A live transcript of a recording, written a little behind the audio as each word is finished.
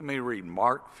Let me read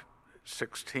Mark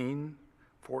 16,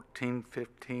 14,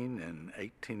 15, and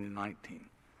 18 and 19.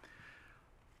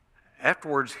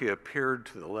 Afterwards he appeared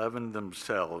to the 11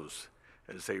 themselves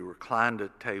as they reclined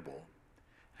at table.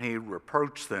 He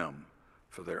reproached them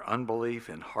for their unbelief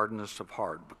and hardness of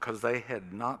heart, because they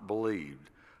had not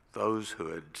believed those who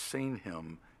had seen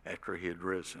him after he had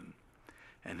risen.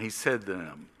 And he said to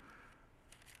them,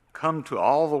 "Come to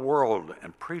all the world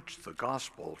and preach the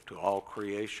gospel to all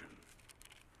creation."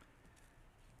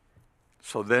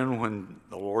 So then when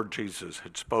the Lord Jesus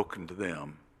had spoken to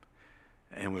them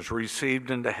and was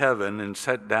received into heaven and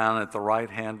sat down at the right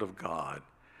hand of God,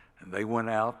 and they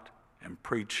went out and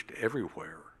preached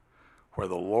everywhere, where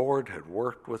the Lord had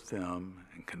worked with them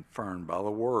and confirmed by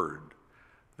the word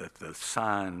that the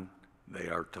sign they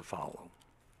are to follow.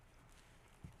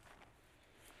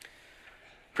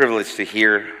 Privileged to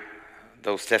hear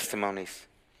those testimonies.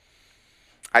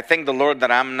 I thank the Lord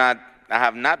that I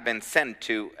have not been sent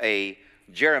to a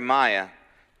Jeremiah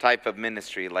type of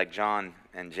ministry like John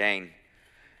and Jane.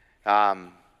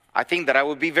 I think that I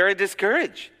would be very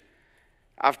discouraged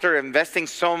after investing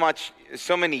so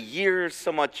many years,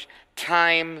 so much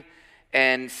time,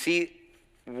 and see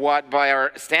what by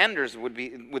our standards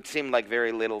would seem like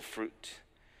very little fruit.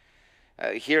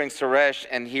 Hearing Suresh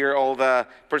and hear all the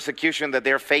persecution that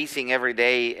they're facing every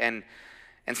day, and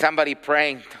somebody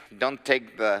praying, "Don't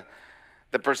take the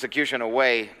persecution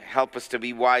away. Help us to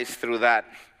be wise through that."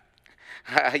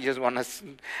 I just want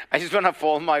to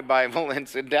fold my Bible and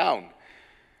sit down.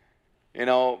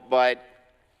 But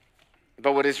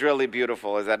what is really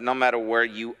beautiful is that no matter where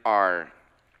you are,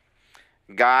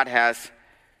 God has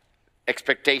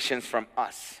expectations from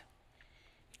us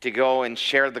to go and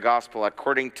share the gospel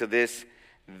according to this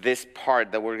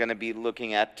part that we're going to be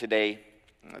looking at today.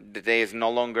 Today is no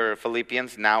longer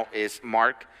Philippians, now is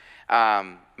Mark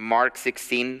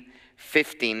 16,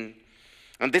 15.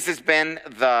 And this has been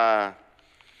the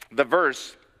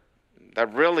verse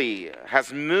that really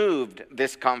has moved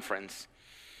this conference.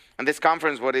 And this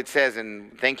conference, what it says,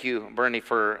 and thank you, Bernie,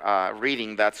 for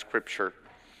reading that scripture.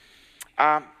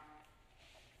 But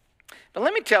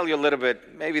let me tell you a little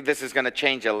bit, maybe this is going to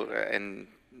change, and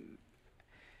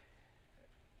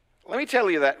let me tell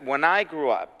you that when I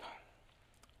grew up,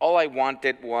 all I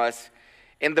wanted was,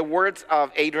 in the words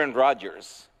of Adrian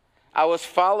Rogers, I was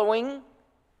following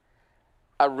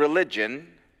a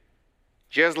religion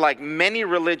just like many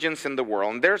religions in the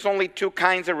world. And there's only two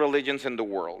kinds of religions in the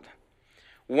world.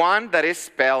 One that is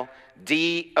spelled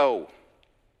D-O,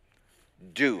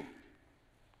 do.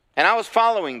 And I was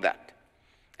following that.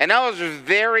 And I was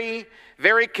very,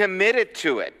 very committed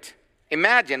to it.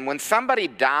 Imagine when somebody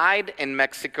died in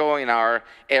Mexico in our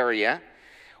area,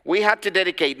 we had to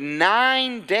dedicate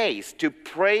 9 days to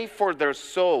pray for their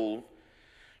soul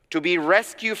to be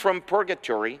rescued from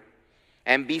purgatory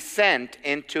and be sent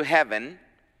into heaven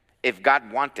if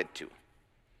God wanted to.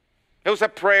 It was a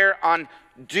prayer on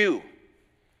do.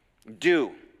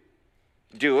 It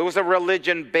was a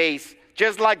religion based,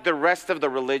 just like the rest of the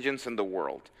religions in the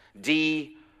world.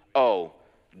 D-O,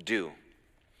 do.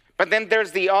 But then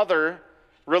there's the other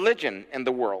religion in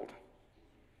the world.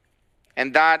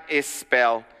 And that is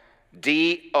spelled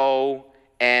D-O-N-E.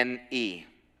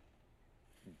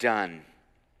 Done.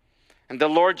 And the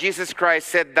Lord Jesus Christ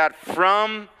said that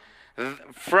from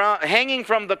hanging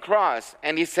from the cross,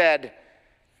 and he said,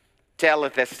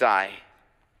 Tetelestai.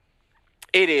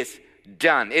 It is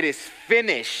done. It is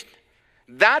finished.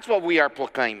 That's what we are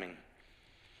proclaiming.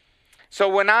 So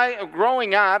when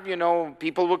growing up,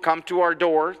 people would come to our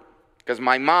door because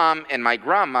my mom and my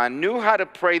grandma knew how to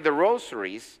pray the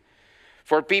rosaries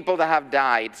for people that have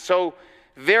died. So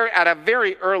at a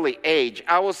very early age,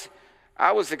 I was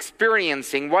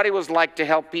experiencing what it was like to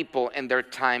help people in their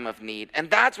time of need. And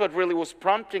that's what really was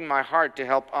prompting my heart to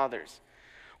help others.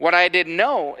 What I didn't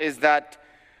know is that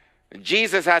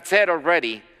Jesus had said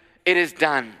already, it is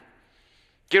done.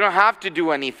 You don't have to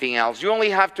do anything else. You only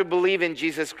have to believe in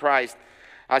Jesus Christ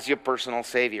as your personal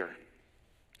Savior.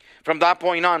 From that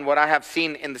point on, what I have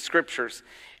seen in the scriptures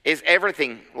is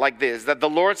everything like this, that the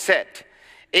Lord said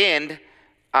in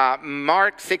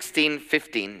Mark 16,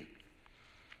 15.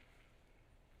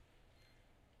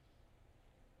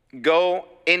 Go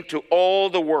into all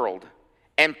the world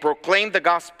and proclaim the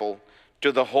gospel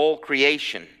to the whole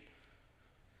creation.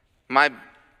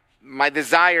 My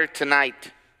desire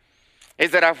tonight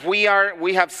is that if we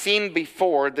have seen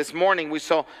before, this morning we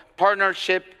saw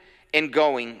partnership in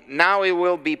going. Now it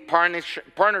will be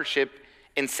partnership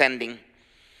in sending.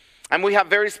 And we have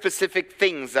very specific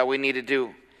things that we need to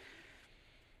do.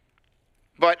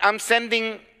 But I'm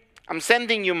sending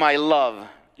you my love.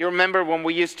 You remember when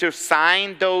we used to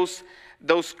sign those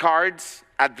those cards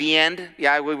at the end.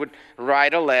 Yeah, we would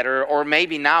write a letter, or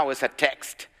maybe now it's a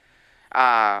text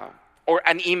or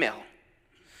an email.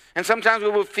 And sometimes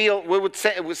we would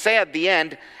say at the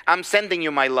end, I'm sending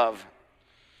you my love.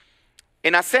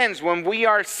 In a sense, when we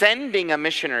are sending a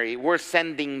missionary, we're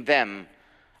sending them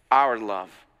our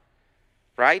love,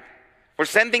 right? We're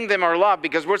sending them our love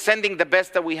because we're sending the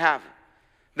best that we have.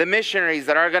 The missionaries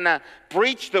that are going to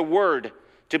preach the word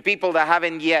to people that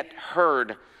haven't yet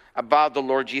heard about the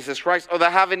Lord Jesus Christ, or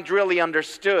that haven't really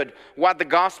understood what the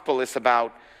gospel is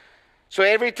about. So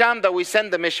every time that we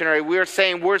send the missionary, we're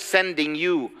saying, we're sending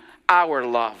you our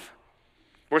love.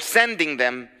 We're sending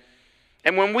them.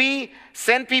 And when we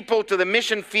send people to the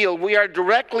mission field, we are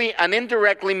directly and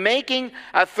indirectly making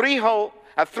a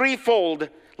threefold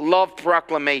love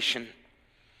proclamation.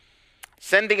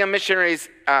 Sending a missionary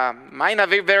might not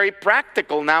be very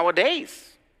practical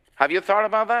nowadays. Have you thought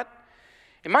about that?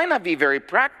 It might not be very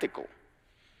practical.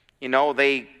 You know,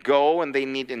 they go and they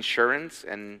need insurance,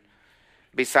 and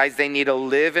besides, they need to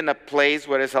live in a place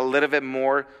where it's a little bit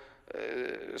more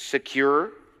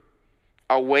secure,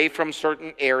 away from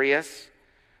certain areas,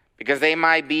 because they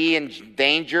might be in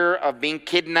danger of being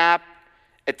kidnapped,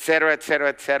 etc., etc.,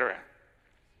 etc.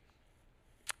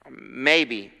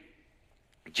 Maybe,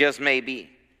 just maybe,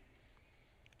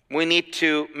 we need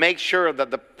to make sure that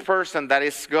the person that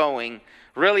is going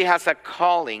really has a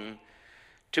calling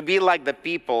to be like the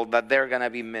people that they're going to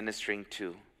be ministering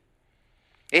to.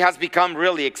 It has become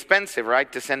really expensive,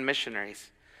 right, to send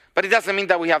missionaries. But it doesn't mean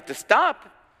that we have to stop.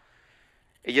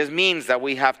 It just means that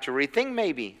we have to rethink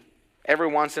maybe every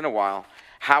once in a while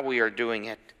how we are doing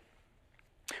it.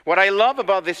 What I love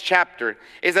about this chapter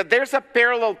is that there's a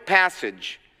parallel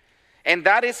passage, and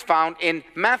that is found in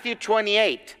Matthew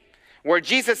 28, where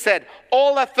Jesus said,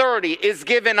 all authority is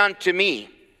given unto me.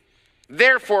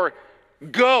 Therefore,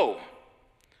 go.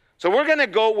 So we're going to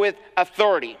go with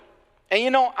authority. And you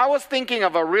know, I was thinking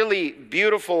of a really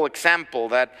beautiful example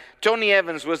that Tony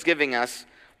Evans was giving us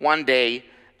one day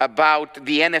about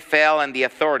the NFL and the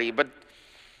authority. But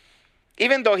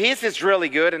even though his is really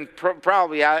good, and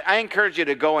probably I encourage you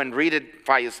to go and read it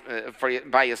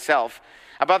by yourself,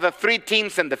 about the three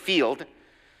teams in the field.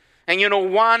 And you know,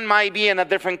 one might be in a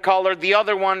different color, the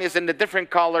other one is in a different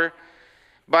color,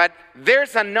 but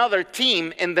there's another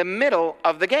team in the middle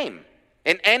of the game.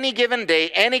 In any given day,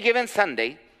 any given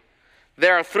Sunday,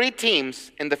 there are three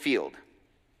teams in the field.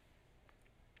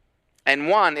 And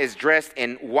one is dressed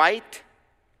in white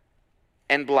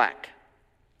and black.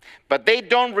 But they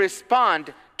don't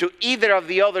respond to either of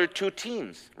the other two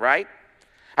teams, right?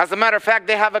 As a matter of fact,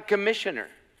 they have a commissioner.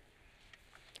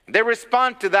 They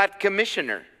respond to that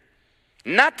commissioner,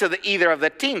 not to either of the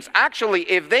teams. Actually,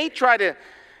 if they try to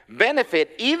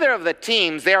benefit either of the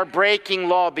teams, they are breaking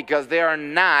law because they are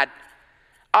not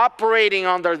operating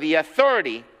under the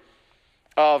authority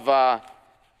of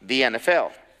the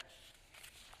NFL,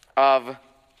 of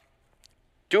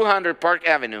 200 Park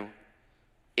Avenue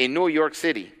in New York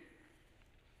City.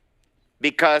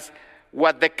 Because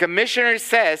what the commissioner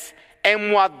says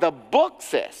and what the book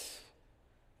says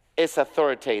is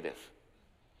authoritative.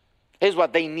 Is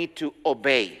what they need to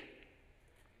obey.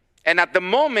 And at the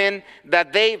moment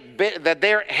that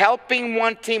they're helping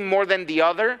one team more than the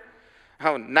other,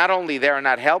 not only they're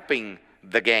not helping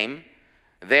the game,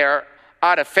 they're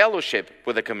out of fellowship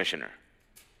with the commissioner.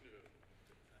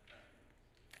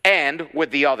 And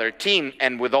with the other team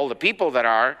and with all the people that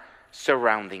are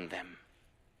surrounding them.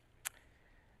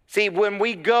 See, when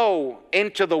we go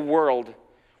into the world,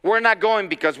 we're not going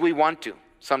because we want to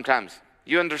sometimes.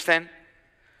 You understand?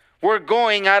 We're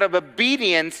going out of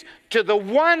obedience to the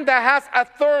one that has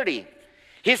authority.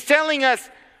 He's telling us,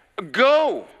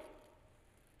 go.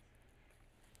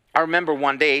 I remember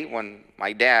one day when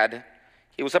my dad,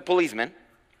 he was a policeman.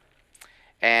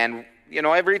 And, you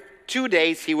know, every 2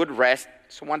 days he would rest.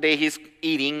 So one day he's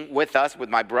eating with us, with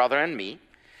my brother and me.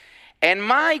 And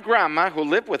my grandma, who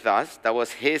lived with us, that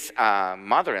was his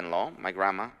mother-in-law, my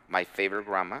grandma, my favorite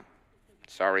grandma.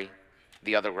 Sorry,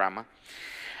 the other grandma.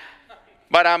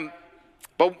 But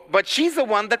she's the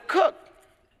one that cooked.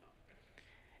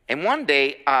 And one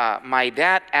day, my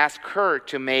dad asked her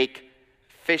to make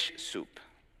fish soup.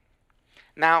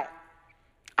 Now,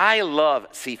 I love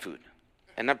seafood.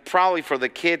 And probably for the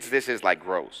kids, this is like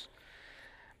gross.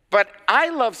 But I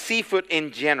love seafood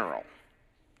in general.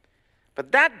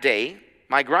 But that day,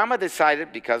 my grandma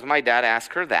decided, because my dad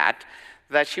asked her that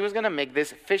she was going to make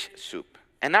this fish soup.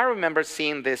 And I remember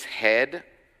seeing this head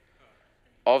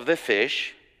of the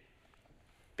fish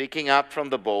picking up from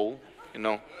the bowl, you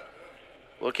know,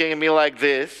 looking at me like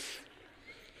this.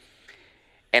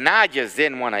 And I just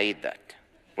didn't want to eat that.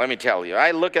 let me tell you,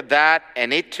 I look at that,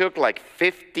 and it took like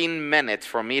 15 minutes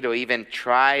for me to even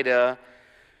try to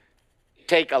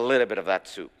take a little bit of that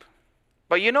soup.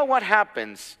 But you know what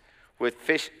happens with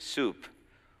fish soup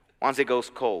once it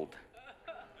goes cold?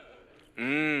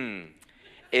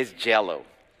 It's Jell-O.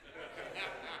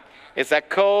 It's a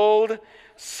cold,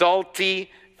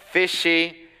 salty,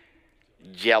 fishy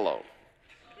Jell-O.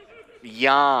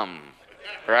 Yum,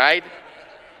 right?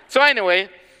 So anyway,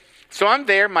 so I'm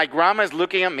there. My grandma's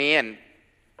looking at me, and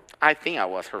I think I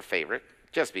was her favorite,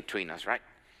 just between us, right?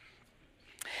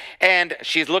 And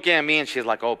she's looking at me, and she's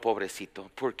like, oh, pobrecito,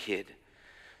 poor kid.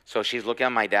 So she's looking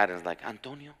at my dad, and is like,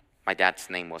 Antonio. My dad's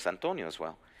name was Antonio as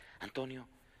well. Antonio,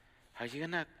 are you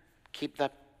going to keep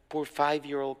that poor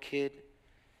 5-year-old kid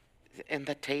in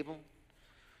the table?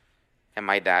 And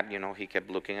my dad, he kept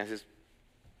looking at his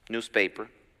newspaper.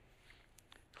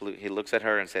 He looks at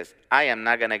her and says, I am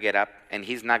not going to get up, and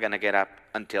he's not going to get up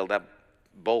until that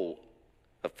bowl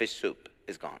of fish soup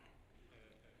is gone.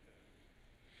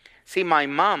 See, my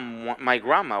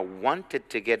grandma wanted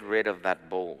to get rid of that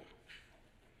bowl.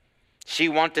 She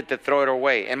wanted to throw it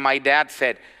away. And my dad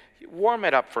said, warm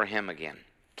it up for him again,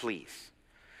 please.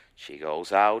 She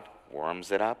goes out,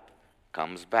 warms it up,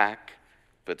 comes back,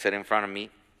 puts it in front of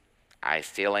me. I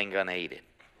still ain't going to eat it.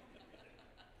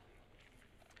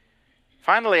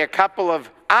 Finally, a couple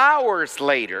of hours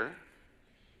later,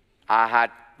 I had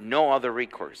no other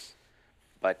recourse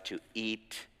but to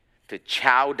eat, to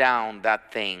chow down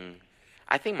that thing.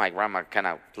 I think my grandma kind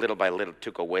of little by little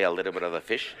took away a little bit of the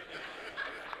fish.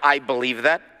 I believe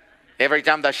that. Every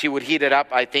time that she would heat it up,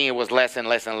 I think it was less and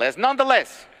less and less.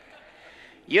 Nonetheless,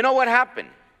 you know what happened?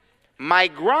 My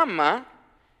grandma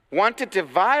wanted to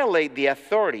violate the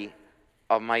authority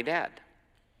of my dad.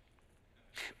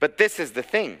 But this is the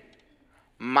thing.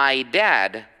 My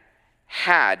dad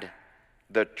had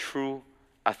the true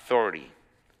authority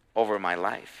over my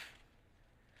life.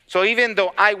 So even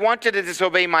though I wanted to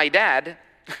disobey my dad,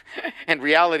 in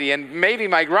reality, and maybe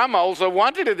my grandma also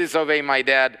wanted to disobey my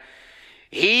dad,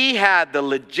 he had the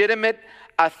legitimate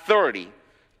authority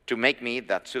to make me eat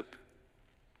that soup.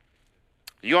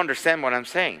 You understand what I'm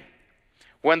saying?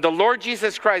 When the Lord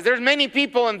Jesus Christ, there's many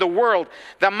people in the world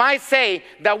that might say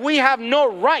that we have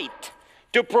no right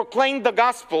to proclaim the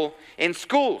gospel in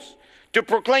schools, to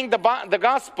proclaim the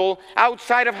gospel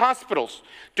outside of hospitals,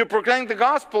 to proclaim the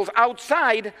gospels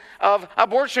outside of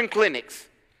abortion clinics.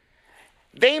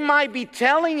 They might be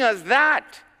telling us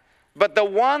that, but the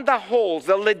one that holds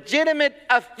the legitimate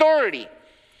authority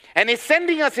and is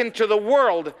sending us into the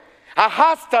world, a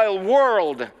hostile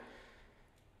world,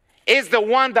 is the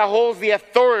one that holds the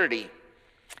authority.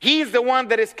 He's the one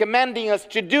that is commanding us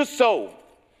to do so,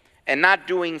 and not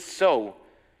doing so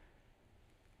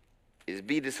is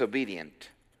be disobedient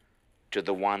to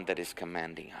the one that is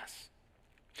commanding us.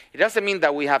 It doesn't mean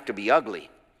that we have to be ugly.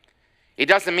 It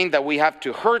doesn't mean that we have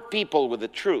to hurt people with the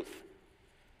truth.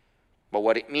 But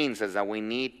what it means is that we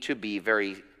need to be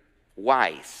very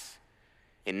wise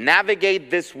and navigating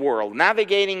this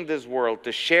world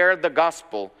to share the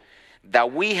gospel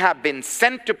that we have been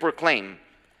sent to proclaim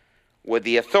with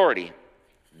the authority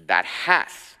that has,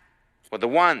 with the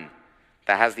one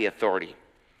that has the authority.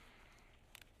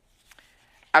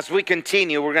 As we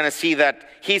continue, we're going to see that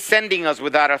he's sending us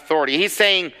with that authority. He's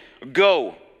saying,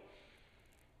 go.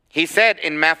 He said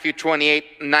in Matthew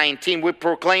 28:19, we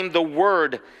proclaim the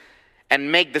word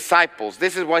and make disciples.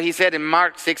 This is what he said in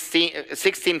Mark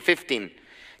 16:15.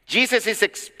 Jesus is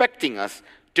expecting us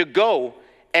to go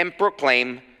and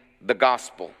proclaim the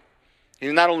gospel.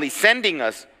 He's not only sending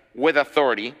us with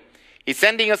authority, he's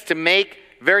sending us to make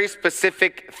very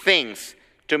specific things,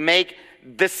 to make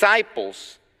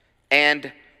disciples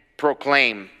and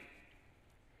proclaim.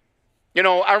 You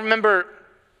know, I remember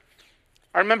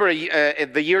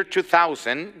the year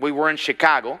 2000, we were in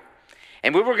Chicago,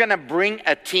 and we were going to bring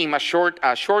a team, a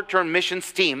short-term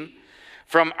missions team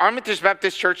from Armitage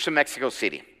Baptist Church to Mexico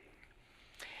City.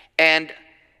 And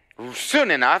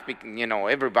soon enough, you know,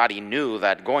 everybody knew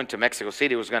that going to Mexico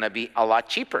City was going to be a lot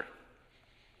cheaper.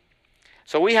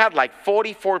 So we had like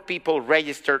 44 people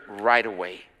registered right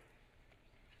away.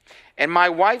 And my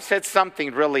wife said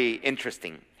something really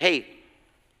interesting. Hey,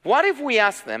 what if we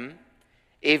ask them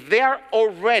if they are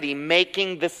already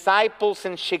making disciples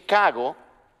in Chicago,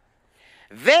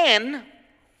 then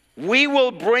we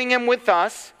will bring them with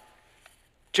us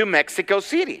to Mexico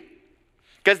City.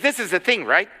 Because this is the thing,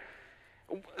 right?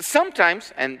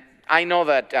 Sometimes, and I know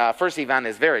that First Evan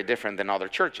is very different than other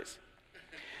churches,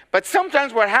 but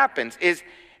sometimes what happens is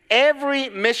every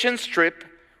missions trip,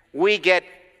 we get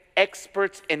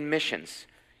experts in missions.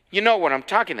 You know what I'm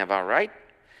talking about, right?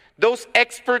 those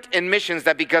experts in missions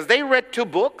that because they read 2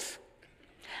 books,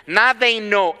 now they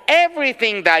know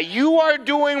everything that you are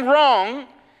doing wrong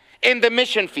in the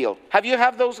mission field. Have you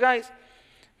had those guys?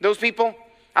 Those people?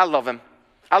 I love them.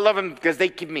 I love them because they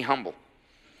keep me humble.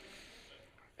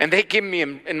 And they keep me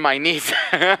in my knees.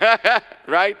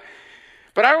 Right?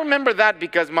 But I remember that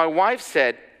because my wife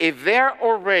said, if they're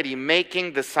already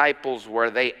making disciples where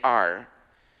they are,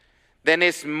 then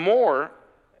there's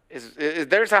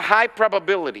a high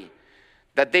probability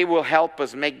that they will help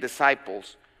us make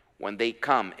disciples when they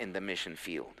come in the mission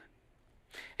field.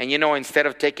 And you know, instead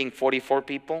of taking 44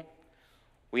 people,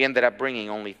 we ended up bringing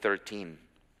only 13.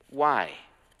 Why?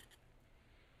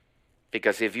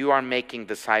 Because if you are making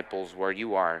disciples where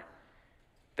you are,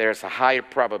 there's a higher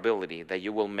probability that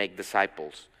you will make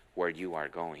disciples where you are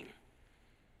going.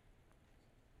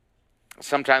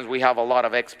 Sometimes we have a lot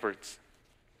of experts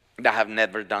that have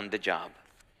never done the job.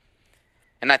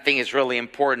 And I think it's really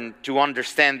important to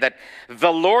understand that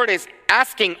the Lord is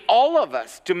asking all of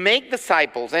us to make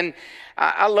disciples. And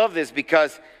I love this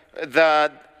because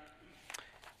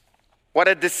what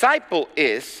a disciple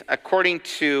is, according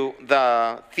to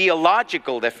the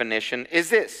theological definition, is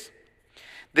this.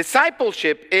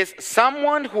 Discipleship is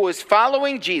someone who is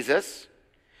following Jesus,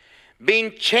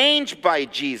 being changed by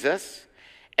Jesus,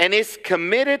 and is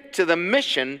committed to the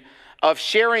mission of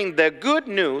sharing the good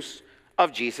news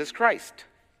of Jesus Christ.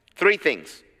 3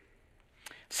 things.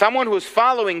 Someone who is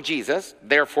following Jesus,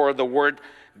 therefore the word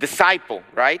disciple,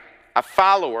 right? A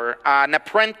follower, an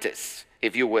apprentice,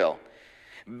 if you will.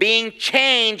 Being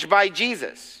changed by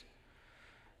Jesus.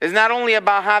 It's not only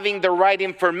about having the right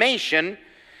information,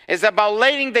 it's about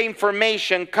letting the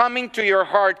information come into your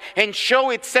heart and show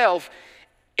itself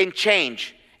in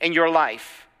change in your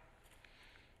life.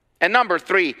 And number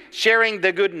 3, sharing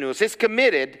the good news. It's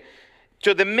committed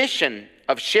to the mission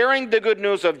of sharing the good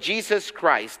news of Jesus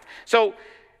Christ. So,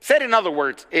 said in other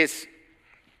words, is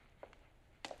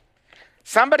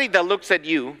somebody that looks at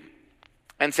you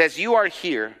and says, you are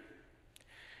here.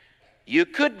 You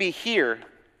could be here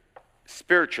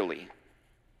spiritually.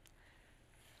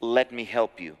 Let me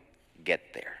help you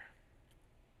get there.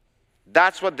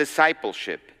 That's what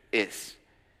discipleship is.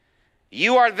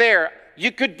 You are there.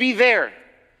 You could be there.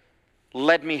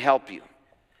 Let me help you.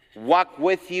 Walk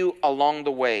with you along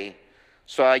the way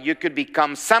so that you could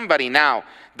become somebody now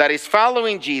that is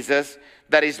following Jesus,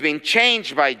 that is being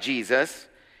changed by Jesus,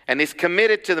 and is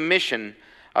committed to the mission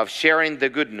of sharing the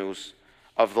good news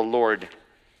of the Lord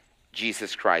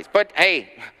Jesus Christ. But hey,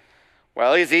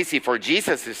 well, it's easy for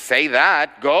Jesus to say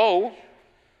that, go.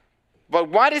 But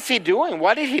what is he doing?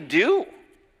 What did he do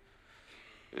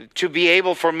to be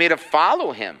able for me to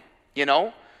follow him,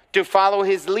 to follow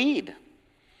his lead?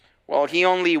 Well, he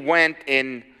only went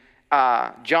in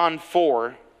John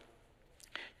 4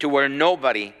 to where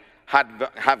nobody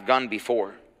have gone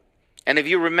before. And if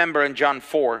you remember in John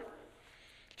 4,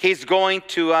 he's going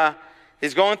through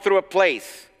a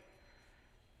place,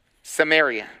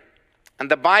 Samaria.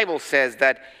 And the Bible says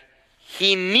that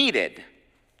he needed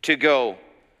to go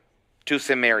to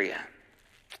Samaria.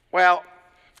 Well,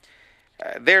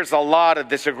 there's a lot of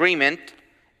disagreement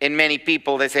in many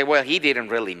people. They say, well, he didn't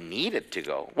really need it to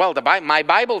go. Well, my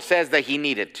Bible says that he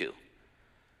needed to.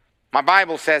 My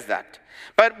Bible says that.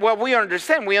 But what we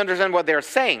understand what they're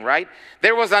saying, right?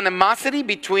 There was animosity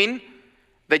between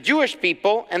the Jewish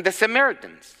people and the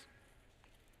Samaritans.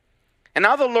 And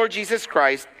now the Lord Jesus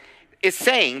Christ is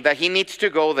saying that he needs to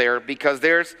go there because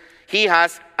he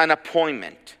has an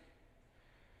appointment.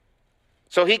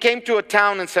 So he came to a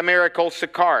town in Samaria called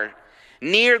Sychar,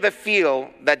 near the field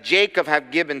that Jacob had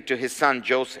given to his son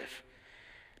Joseph.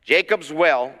 Jacob's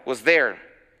well was there.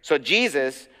 So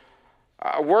Jesus,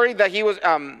 worried that he was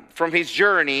from his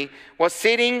journey, was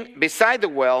sitting beside the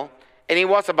well, and it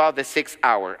was about the 6th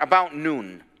hour, about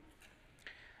noon.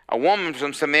 A woman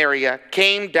from Samaria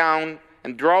came down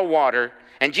and drew water,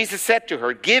 and Jesus said to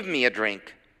her, give me a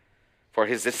drink. For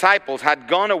his disciples had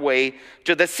gone away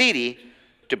to the city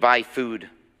to buy food.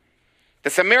 The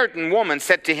Samaritan woman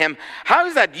said to him, how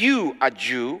is that you, a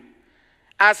Jew,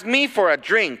 ask me for a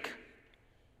drink?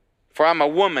 For I'm a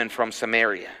woman from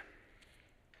Samaria.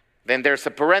 Then there's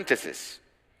a parenthesis.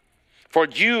 For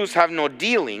Jews have no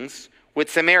dealings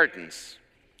with Samaritans.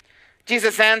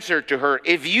 Jesus answered to her,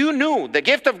 if you knew the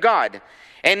gift of God,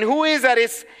 and who is that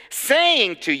is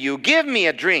saying to you, give me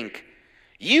a drink,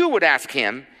 you would ask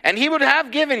him, and he would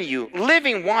have given you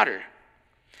living water.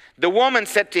 The woman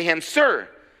said to him, sir,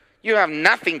 you have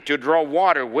nothing to draw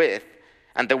water with,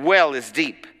 and the well is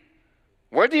deep.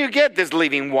 Where do you get this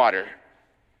living water?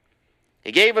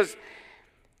 He gave us,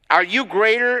 are you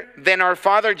greater than our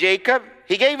father Jacob?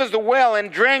 He gave us the well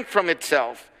and drank from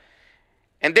itself,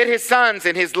 and did his sons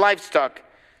and his livestock.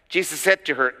 Jesus said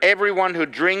to her, everyone who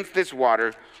drinks this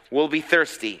water will be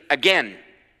thirsty again.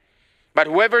 But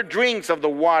whoever drinks of the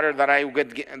water that I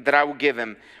will give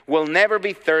him will never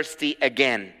be thirsty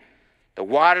again. The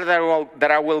water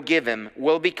that I will give him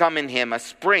will become in him a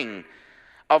spring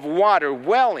of water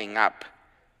welling up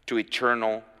to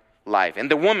eternal life. And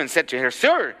the woman said to her,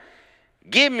 Sir,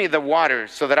 give me the water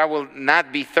so that I will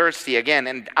not be thirsty again,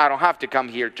 and I don't have to come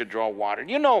here to draw water.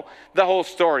 You know the whole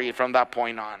story from that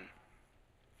point on.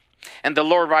 And the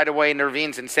Lord right away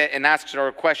intervenes and asks her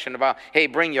a question about, hey,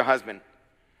 bring your husband.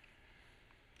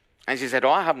 And she said,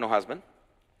 I have no husband.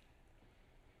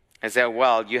 I said,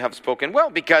 well, you have spoken well,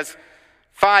 because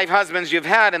 5 husbands you've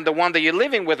had, and the one that you're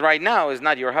living with right now is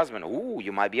not your husband. Ooh,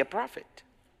 you might be a prophet.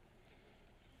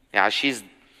 Yeah, she's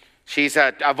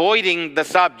avoiding the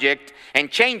subject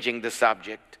and changing the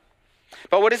subject.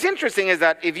 But what is interesting is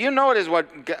that if you notice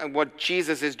what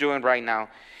Jesus is doing right now,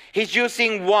 he's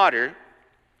using water,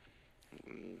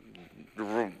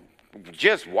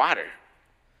 just water,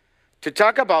 to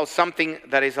talk about something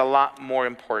that is a lot more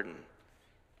important.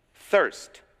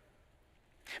 Thirst.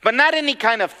 But not any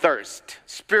kind of thirst,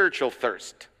 spiritual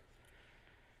thirst.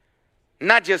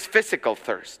 Not just physical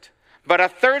thirst, but a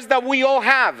thirst that we all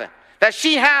have, that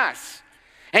she has.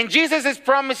 And Jesus is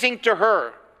promising to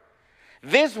her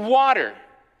this water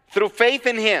through faith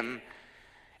in him,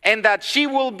 and that she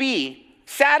will be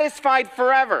satisfied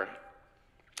forever.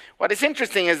 What is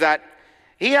interesting is that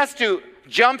he has to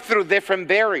jump through different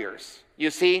barriers. You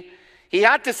see, he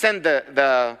had to send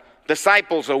the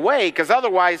disciples away, because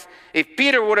otherwise, if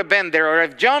Peter would have been there, or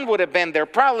if John would have been there,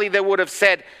 probably they would have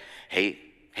said, hey,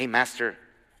 Master,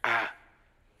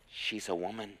 she's a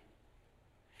woman.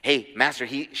 Hey, Master,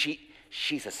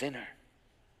 she's a sinner.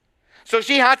 So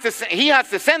he has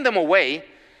to send them away,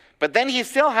 but then he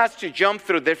still has to jump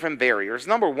through different barriers.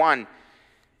 Number one,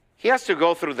 he has to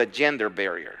go through the gender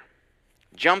barrier.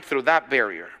 Jump through that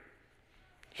barrier.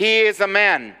 He is a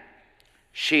man.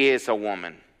 She is a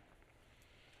woman.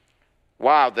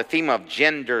 Wow, the theme of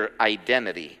gender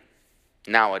identity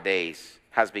nowadays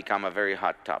has become a very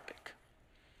hot topic.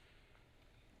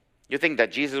 You think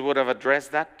that Jesus would have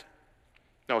addressed that?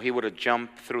 No, he would have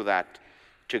jumped through that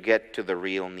to get to the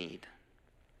real need.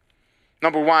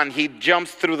 Number one, he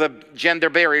jumps through the gender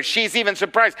barrier. She's even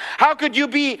surprised. How could you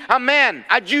be a man,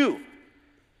 a Jew?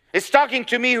 It's talking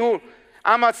to me who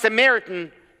I'm a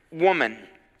Samaritan woman.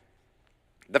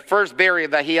 The first barrier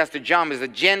that he has to jump is a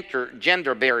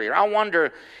gender barrier. I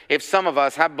wonder if some of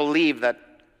us have believed that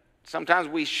sometimes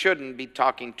we shouldn't be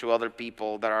talking to other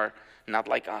people that are not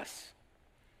like us.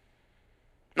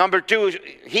 Number two,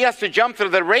 he has to jump through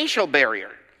the racial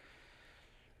barrier.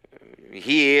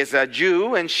 He is a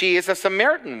Jew and she is a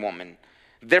Samaritan woman.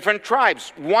 Different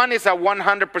tribes. One is a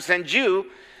 100% Jew.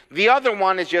 The other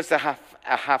one is just a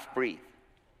half-breed.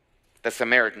 The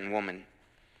Samaritan woman.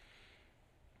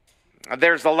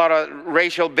 There's a lot of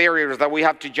racial barriers that we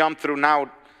have to jump through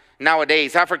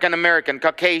nowadays. African American,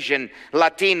 Caucasian,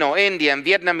 Latino, Indian,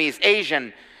 Vietnamese,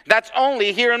 Asian. That's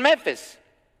only here in Memphis.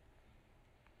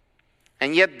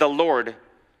 And yet the Lord,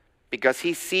 because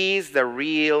he sees the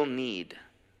real need,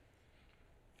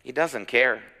 he doesn't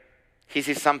care. He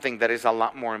sees something that is a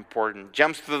lot more important.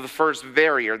 Jumps through the first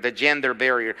barrier, the gender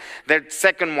barrier. The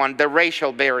second one, the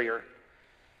racial barrier.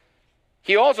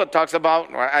 He also talks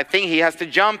about, I think he has to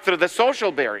jump through the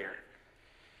social barrier.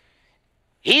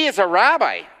 He is a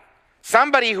rabbi,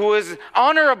 somebody who is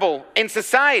honorable in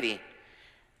society.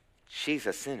 She's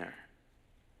a sinner.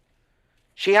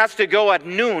 She has to go at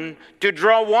noon to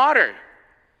draw water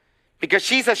because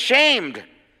she's ashamed.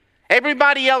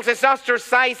 Everybody else is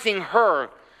ostracizing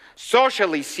her.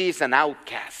 Socially, she's an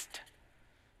outcast.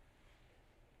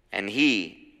 And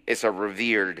he is a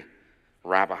revered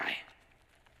rabbi.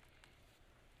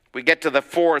 We get to the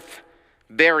fourth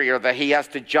barrier that he has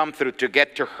to jump through to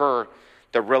get to her,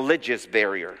 the religious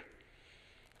barrier.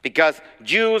 Because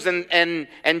Jews and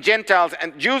Gentiles,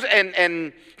 and Jews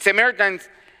and Samaritans,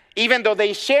 even though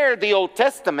they share the Old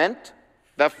Testament,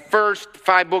 the first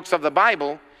 5 books of the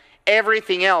Bible,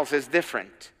 everything else is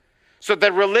different. So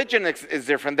their religion is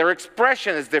different. Their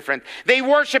expression is different. They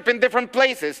worship in different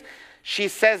places. She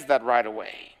says that right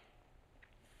away.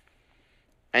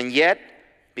 And yet,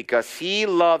 because he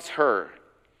loves her,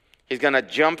 he's going to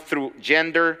jump through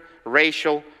gender,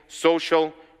 racial,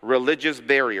 social, religious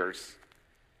barriers,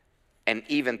 and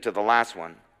even to the last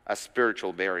one, a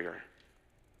spiritual barrier.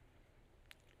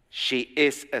 She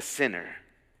is a sinner.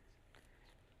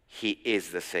 He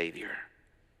is the Savior.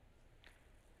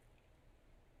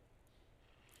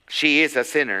 She is a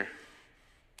sinner.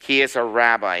 He is a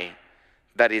rabbi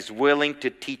that is willing to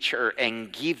teach her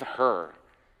and give her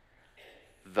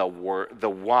the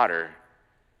water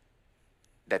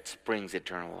that springs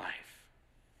eternal life,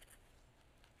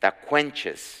 that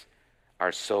quenches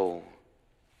our soul,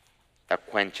 that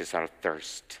quenches our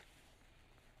thirst.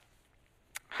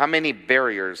 How many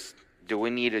barriers do we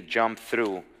need to jump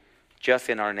through just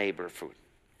in our neighborhood?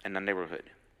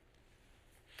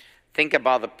 Think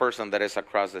about the person that is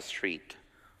across the street.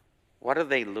 What do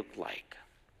they look like?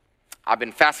 I've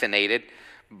been fascinated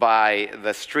by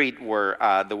the street where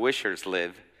the Wishers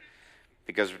live,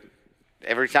 because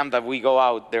every time that we go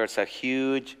out, there's a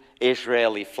huge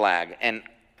Israeli flag. And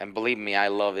believe me, I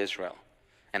love Israel.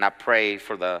 And I pray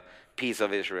for the peace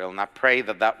of Israel. And I pray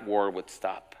that that war would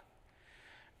stop.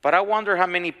 But I wonder how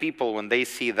many people, when they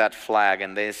see that flag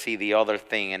and they see the other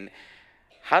thing, and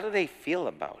how do they feel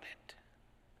about it?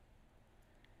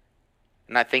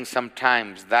 And I think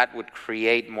sometimes that would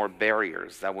create more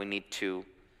barriers that we need to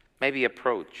maybe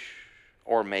approach.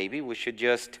 Or maybe we should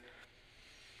just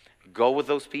go with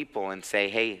those people and say,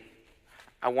 hey,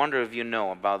 I wonder if you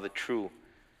know about the true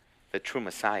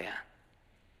Messiah.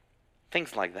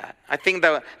 Things like that. I think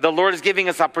the Lord is giving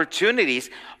us opportunities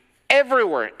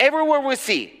everywhere we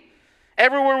see,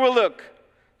 everywhere we look.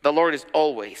 The Lord is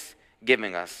always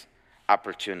giving us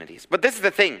opportunities. But this is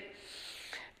the thing.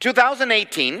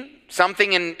 2018,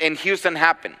 something in Houston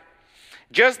happened.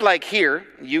 Just like here,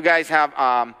 you guys have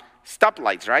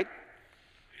stoplights, right?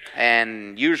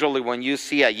 And usually when you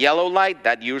see a yellow light,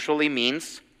 that usually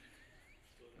means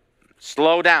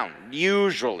slow down,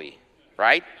 usually,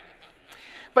 right?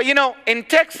 But you know, in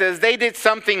Texas, they did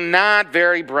something not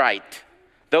very bright.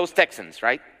 Those Texans,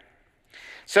 right?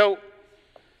 So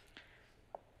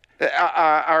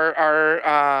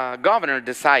our governor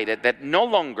decided that no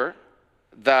longer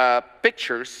the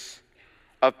pictures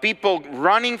of people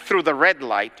running through the red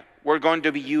light were going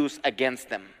to be used against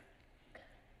them.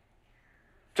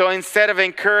 So instead of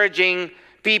encouraging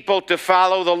people to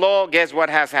follow the law, guess what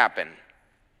has happened?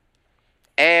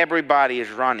 Everybody is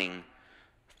running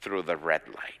through the red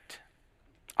light.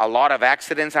 A lot of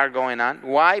accidents are going on.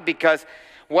 Why? Because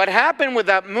what happened with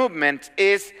that movement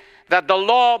is that the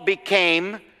law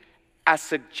became a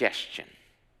suggestion.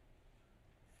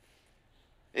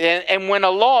 And when a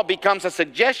law becomes a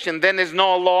suggestion, then there's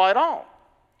no law at all.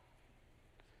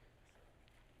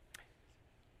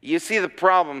 You see the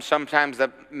problem sometimes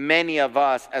that many of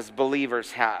us as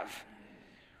believers have.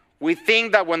 We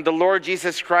think that when the Lord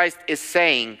Jesus Christ is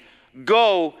saying,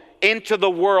 go into the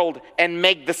world and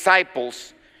make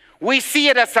disciples, we see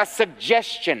it as a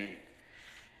suggestion,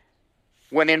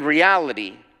 when in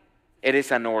reality, it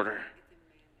is an order.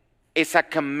 It's a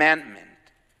commandment.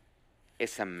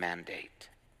 It's a mandate.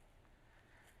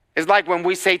 It's like when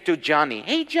we say to Johnny,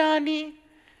 hey Johnny,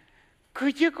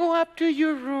 could you go up to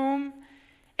your room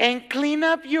and clean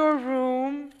up your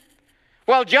room?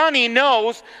 Well, Johnny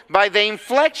knows by the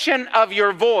inflection of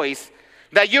your voice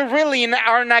that you really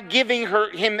are not giving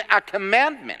him a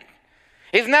commandment.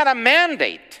 It's not a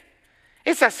mandate.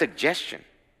 It's a suggestion.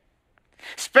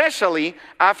 Especially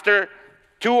after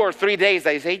 2 or 3 days,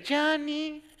 I say,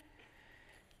 Johnny,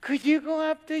 could you go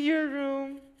up to your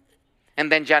room?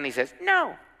 And then Johnny says,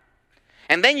 no.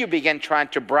 And then you begin trying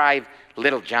to bribe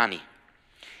little Johnny.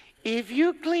 If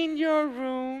you clean your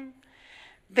room,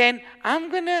 then I'm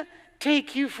going to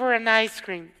take you for an ice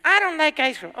cream. I don't like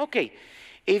ice cream. Okay,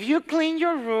 if you clean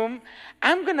your room,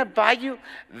 I'm going to buy you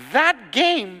that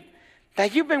game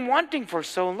that you've been wanting for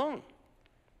so long.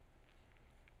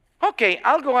 Okay,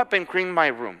 I'll go up and clean my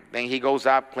room. Then he goes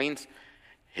up, cleans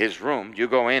his room. You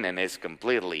go in and it's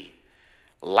completely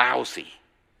lousy.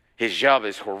 His job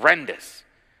is horrendous.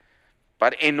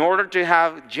 But in order to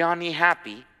have Johnny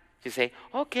happy, you say,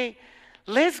 okay,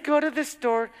 let's go to the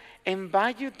store and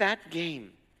buy you that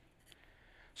game.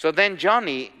 So then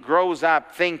Johnny grows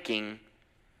up thinking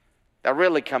that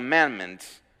really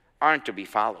commandments aren't to be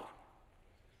followed,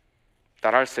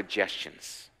 that are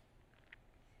suggestions.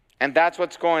 And that's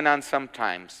what's going on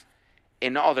sometimes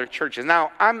in other churches.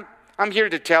 Now, I'm here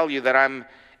to tell you that I'm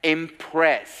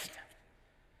impressed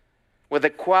with the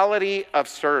quality of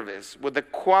service, with the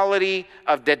quality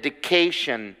of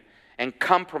dedication and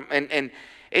compromise. And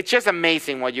it's just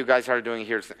amazing what you guys are doing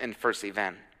here in First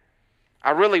Event.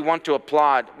 I really want to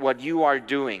applaud what you are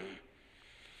doing.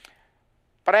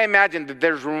 But I imagine that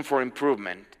there's room for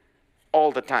improvement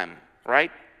all the time,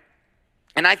 right?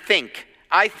 And I think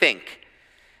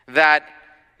that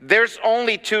there's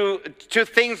only two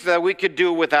things that we could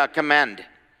do with a command.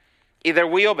 Either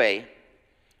we obey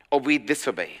or we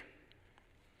disobey.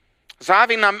 So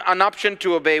having an option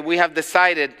to obey, we have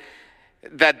decided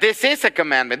that this is a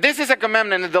commandment. This is a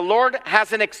commandment, and the Lord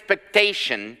has an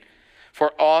expectation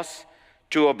for us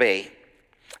to obey.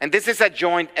 And this is a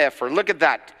joint effort. Look at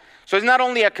that. So it's not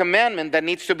only a commandment that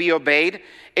needs to be obeyed,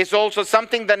 it's also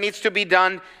something that needs to be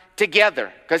done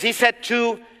together. Because he said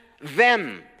to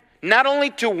them, not only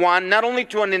to one, not only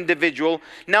to an individual,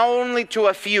 not only to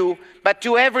a few, but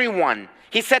to everyone.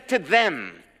 He said to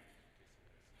them.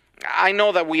 I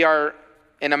know that we are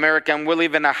in America and we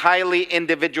live in a highly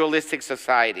individualistic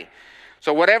society.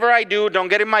 So whatever I do, don't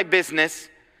get in my business.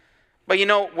 But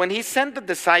when he sent the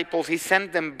disciples, he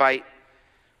sent them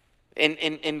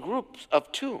in groups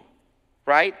of 2,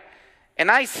 right?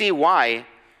 And I see why.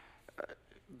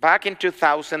 Back in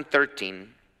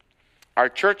 2013, our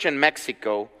church in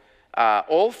Mexico,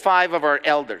 all 5 of our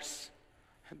elders,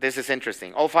 this is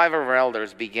interesting, all 5 of our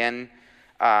elders began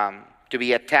to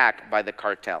be attacked by the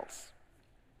cartels.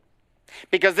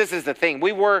 Because this is the thing,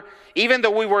 even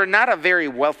though we were not a very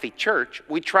wealthy church,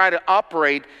 we tried to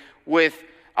operate with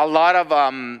a lot of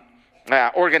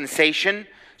organization.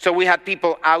 So we had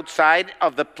people outside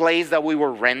of the place that we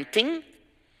were renting,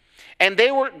 and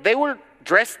they were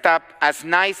dressed up as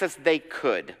nice as they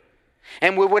could.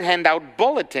 And we would hand out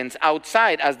bulletins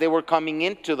outside as they were coming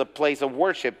into the place of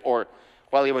worship, it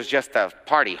was just a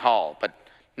party hall, but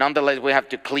nonetheless, we have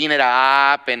to clean it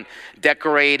up and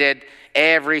decorate it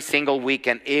every single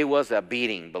weekend. It was a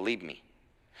beating, believe me.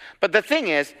 But the thing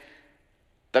is,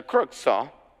 the crooks saw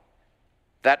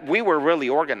that we were really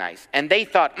organized. And they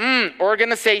thought,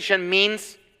 organization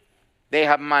means they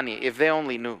have money. If they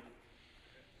only knew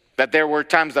that there were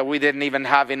times that we didn't even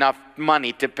have enough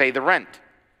money to pay the rent.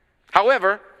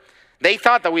 However, they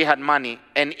thought that we had money,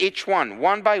 and each one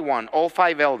by one, all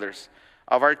 5 elders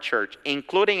of our church,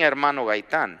 including Hermano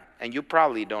Gaitan, and you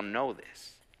probably don't know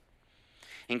this,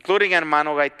 including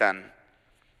Hermano Gaitan,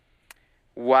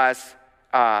 was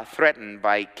threatened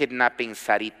by kidnapping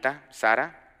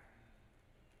Sara,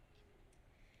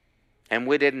 and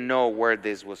we didn't know where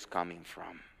this was coming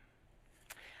from.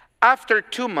 After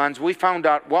 2 months, we found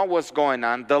out what was going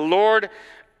on. The Lord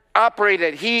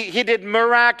operated. He did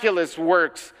miraculous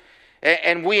works,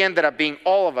 and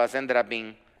all of us ended up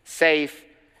being safe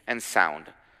and sound.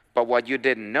 But what you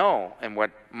didn't know, and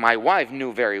what my wife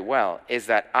knew very well, is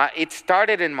that it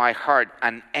started in my heart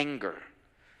an anger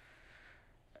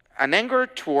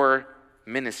toward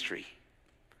ministry,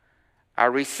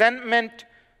 a resentment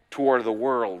toward the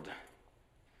world,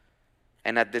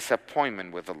 and a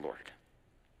disappointment with the Lord.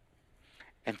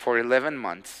 And for 11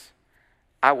 months,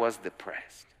 I was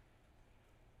depressed.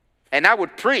 And I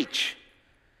would preach,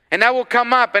 and I would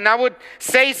come up, and I would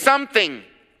say something,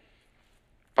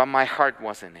 but my heart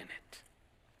wasn't in it.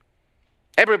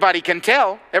 Everybody could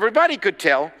tell,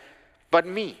 but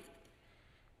me.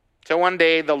 So one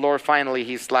day, the Lord finally,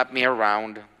 he slapped me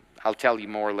around. I'll tell you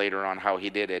more later on how he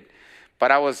did it.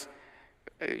 But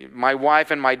my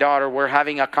wife and my daughter were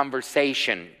having a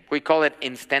conversation. We call it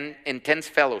intense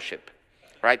fellowship,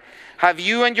 right? Have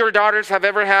you and your daughters have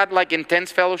ever had like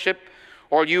intense fellowship?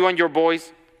 Or you and your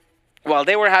boys? Well,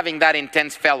 they were having that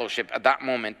intense fellowship at that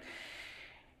moment.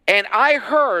 And I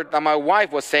heard that my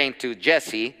wife was saying to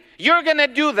Jesse, you're going to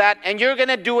do that, and you're going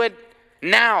to do it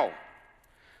now.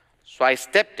 So I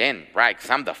stepped in, right, because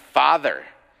I'm the father.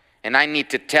 And I need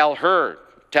to tell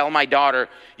my daughter,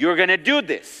 you're going to do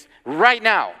this right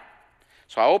now.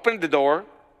 So I opened the door.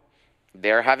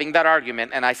 They're having that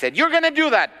argument. And I said, you're going to do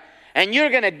that. And you're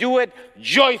going to do it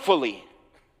joyfully.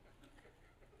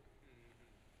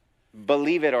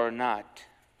 Believe it or not,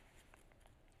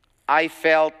 I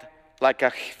felt like a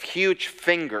huge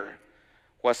finger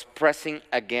was pressing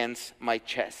against my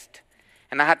chest.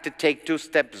 And I had to take 2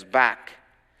 steps back.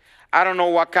 I don't know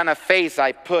what kind of face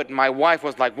I put. My wife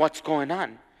was like, what's going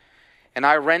on? And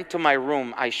I ran to my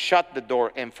room. I shut the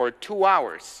door. And for 2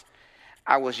 hours,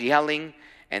 I was yelling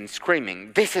and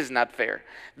screaming, this is not fair.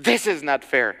 This is not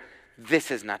fair.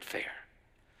 This is not fair.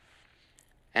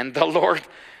 And the Lord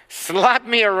slapped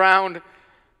me around,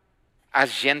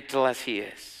 as gentle as he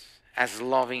is, as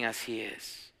loving as he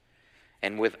is.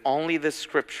 And with only the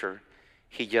scripture,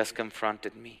 he just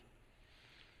confronted me.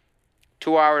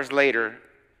 2 hours later,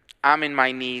 I'm in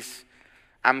my knees,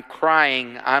 I'm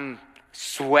crying, I'm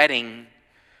sweating.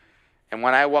 And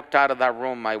when I walked out of that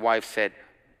room, my wife said,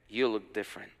 you look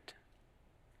different.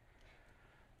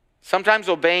 Sometimes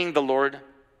obeying the Lord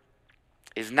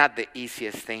is not the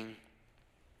easiest thing,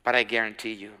 but I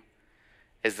guarantee you,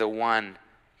 is the one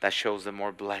that shows the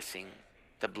more blessing,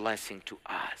 the blessing to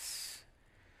us.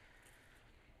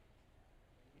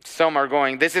 Some are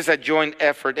going, this is a joint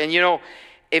effort. And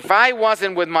if I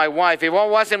wasn't with my wife, if I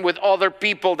wasn't with other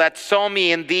people that saw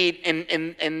me indeed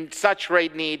in such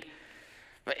great need,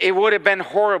 it would have been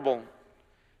horrible.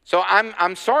 So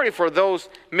I'm sorry for those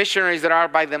missionaries that are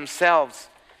by themselves.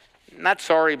 Not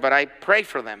sorry, but I pray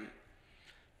for them.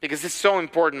 Because it's so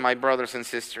important, my brothers and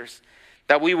sisters,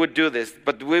 that we would do this.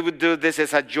 But we would do this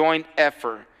as a joint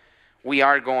effort. We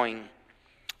are going.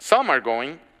 Some are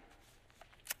going.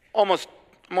 I'm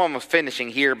almost finishing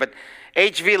here, but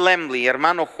H.V. Lemley,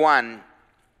 Hermano Juan.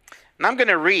 And I'm going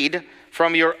to read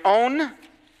from your own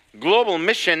Global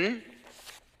Mission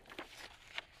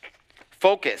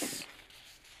Focus.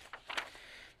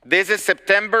 This is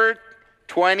September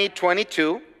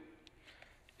 2022,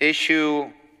 issue,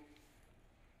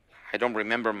 I don't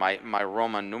remember my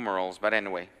Roman numerals, but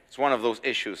anyway, it's one of those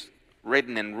issues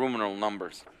written in Roman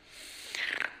numbers.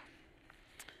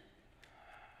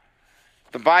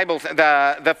 The Bible,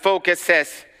 the focus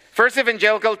says, First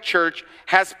Evangelical Church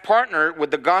has partnered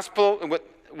with the gospel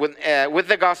with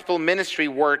the gospel ministry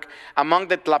work among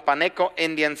the Tlapaneco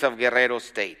Indians of Guerrero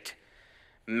State,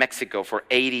 Mexico, for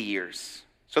 80 years.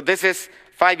 So this is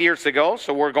 5 years ago,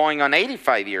 so we're going on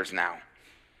 85 years now.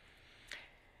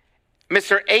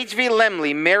 Mr. H.V.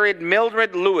 Lemley married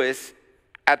Mildred Lewis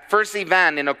at First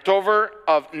Evan in October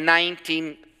of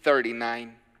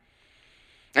 1939.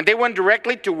 And they went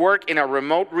directly to work in a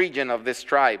remote region of this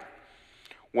tribe.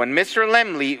 When Mr.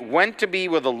 Lemley went to be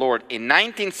with the Lord in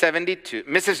 1972,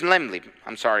 Mrs. Lemley,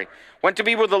 went to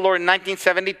be with the Lord in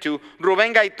 1972,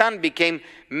 Ruben Gaitan became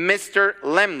Mr.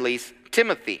 Lemley's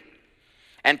Timothy.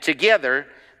 And together,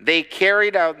 they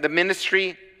carried out the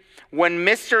ministry. When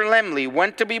Mr. Lemley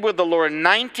went to be with the Lord in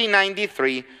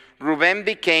 1993, Ruben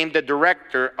became the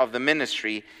director of the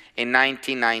ministry in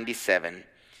 1997.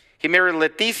 He married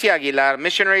Leticia Aguilar,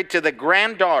 missionary to the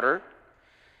granddaughter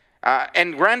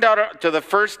to the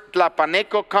first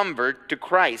Tlapaneco convert to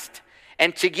Christ.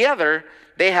 And together,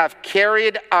 they have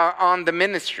carried on the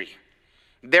ministry.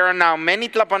 There are now many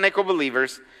Tlapaneco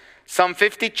believers, some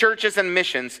 50 churches and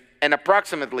missions, and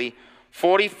approximately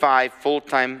 45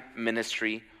 full-time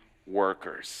ministry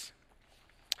workers.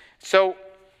 So,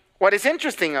 what is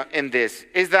interesting in this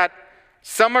is that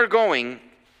some are going.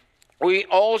 We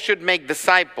all should make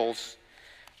disciples,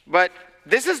 but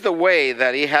this is the way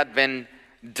that it had been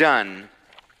done.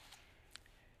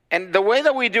 And the way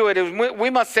that we do it is we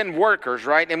must send workers,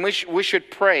 right? And we should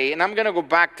pray. And I'm going to go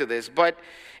back to this, but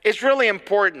it's really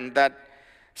important that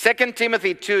 2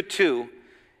 Timothy 2:2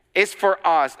 is for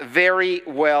us very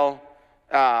well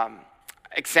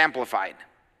exemplified.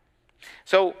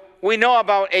 So we know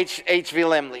about H.V.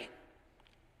 Lemley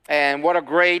and what a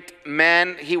great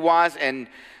man he was and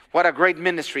what a great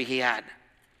ministry he had.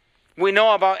 We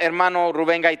know about Hermano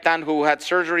Ruben Gaitan, who had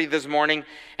surgery this morning,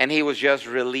 and he was just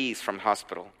released from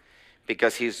hospital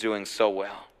because he's doing so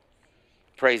well.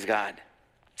 Praise God.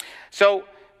 So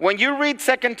when you read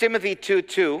 2 Timothy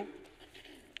 2:2,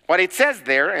 what it says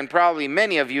there, and probably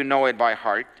many of you know it by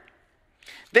heart,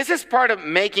 this is part of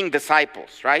making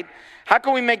disciples, right? How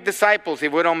can we make disciples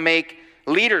if we don't make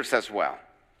leaders as well?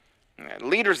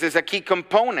 Leaders is a key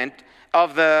component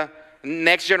of the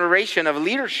next generation of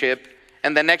leadership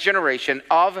and the next generation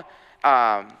of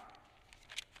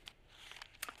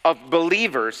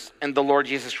believers in the Lord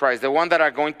Jesus Christ, the one that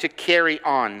are going to carry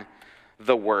on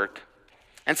the work.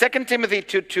 And 2 Timothy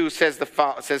 2:2 says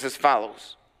as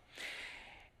follows.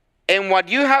 And what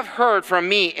you have heard from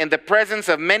me in the presence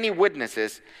of many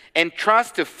witnesses,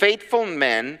 entrust to faithful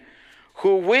men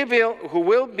who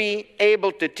will be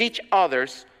able to teach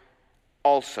others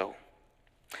also.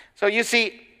 So you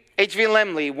see, H.V.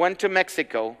 Lemley went to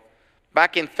Mexico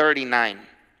back in 1939.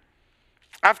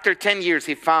 After 10 years,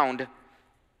 he found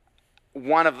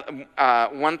one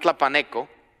Tlapaneco.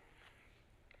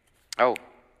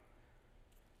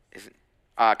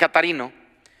 Catarino.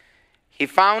 He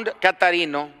found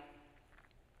Catarino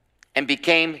and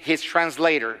became his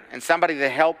translator and somebody to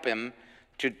help him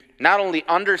to not only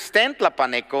understand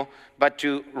Tlapaneco, but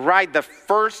to write the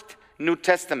first New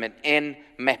Testament in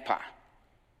Mepa.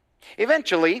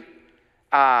 Eventually,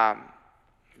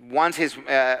 once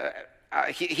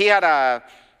he had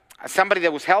somebody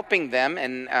that was helping them,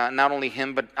 and not only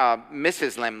him, but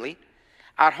Mrs. Lemley,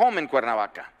 at home in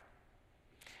Cuernavaca.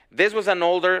 This was an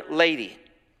older lady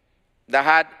that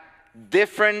had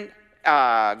different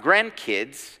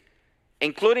grandkids,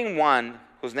 including one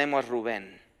whose name was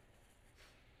Ruben.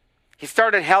 He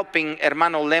started helping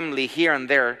Hermano Lemley here and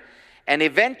there, and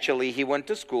eventually he went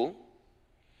to school.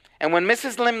 And when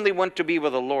Mrs. Lemley went to be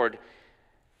with the Lord,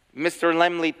 Mr.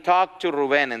 Lemley talked to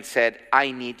Ruben and said,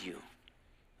 I need you.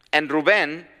 And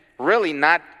Ruben really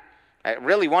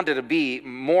wanted to be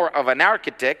more of an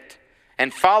architect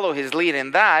and follow his lead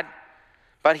in that,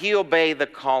 but he obeyed the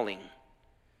calling.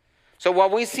 So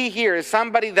what we see here is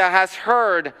somebody that has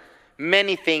heard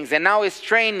many things and now is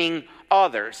training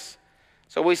others.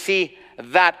 So we see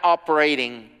that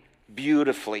operating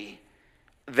beautifully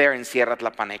there in Sierra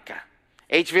Tlapaneca.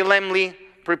 H.V. Lemley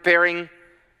preparing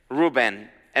Ruben.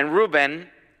 And Ruben,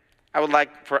 I would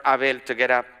like for Abel to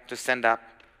get up, to stand up.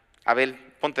 Abel,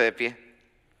 ponte de pie.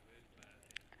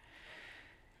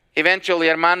 Eventually,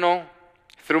 hermano,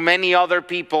 through many other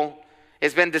people,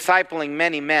 has been discipling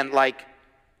many men like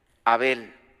Abel.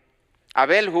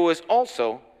 Abel, who is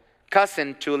also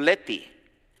cousin to Leti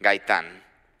Gaitan.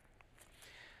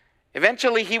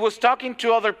 Eventually, he was talking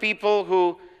to other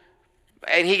people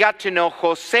and he got to know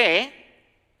Jose,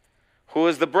 who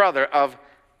is the brother of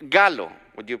Galo.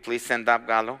 Would you please stand up,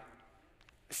 Galo?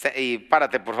 Y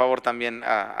párate, por favor, también,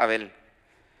 Abel.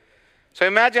 So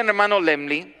imagine, hermano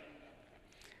Lemley.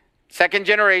 Second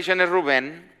generation is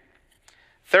Ruben.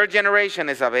 Third generation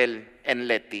is Abel and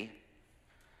Leti.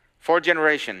 Fourth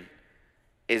generation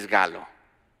is Galo.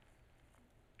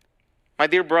 My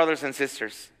dear brothers and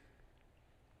sisters,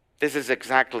 this is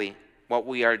exactly what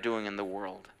we are doing in the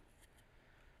world.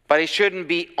 But it shouldn't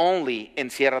be only in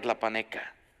Sierra Tlapaneca.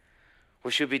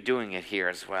 We should be doing it here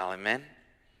as well. Amen?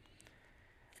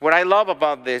 What I love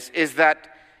about this is that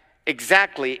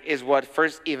exactly is what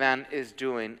First Ivan is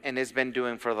doing and has been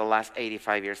doing for the last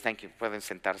 85 years. Thank you. Pueden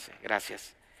sentarse.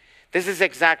 Gracias. This is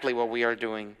exactly what we are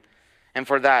doing. And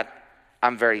for that,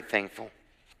 I'm very thankful.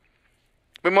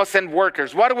 We must send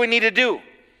workers. What do we need to do?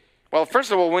 Well,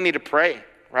 first of all, we need to pray,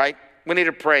 right? We need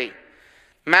to pray.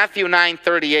 Matthew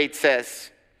 9:38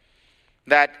 says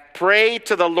that pray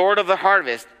to the Lord of the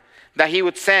harvest that he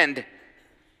would send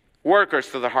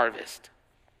workers to the harvest.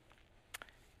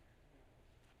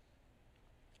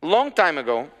 Long time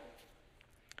ago,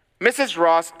 Mrs.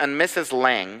 Ross and Mrs.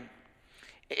 Lang,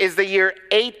 is the year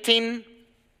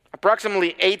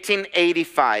approximately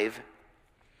 1885.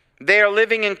 They are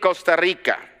living in Costa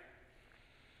Rica.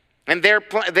 And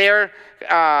they're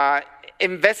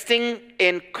investing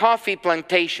in coffee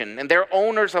plantation. And they're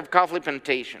owners of coffee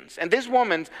plantations. And these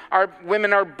women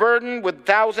are burdened with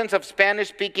thousands of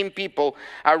Spanish-speaking people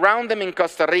around them in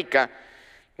Costa Rica,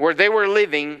 where they were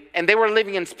living, and they were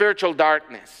living in spiritual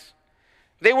darkness.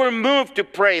 They were moved to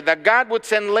pray that God would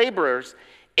send laborers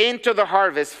into the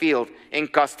harvest field in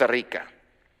Costa Rica.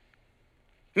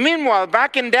 Meanwhile,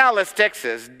 back in Dallas,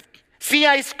 Texas,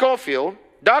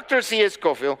 Dr. C.I.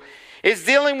 Scofield, is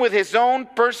dealing with his own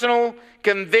personal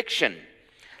conviction.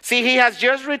 See, he has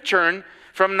just returned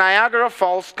from Niagara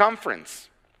Falls Conference,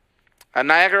 a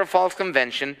Niagara Falls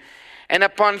convention, and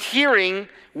upon hearing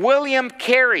William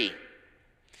Carey,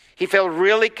 he felt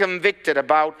really convicted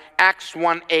about Acts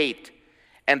 1:8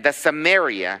 and the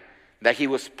Samaria that he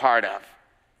was part of.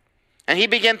 And he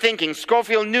began thinking,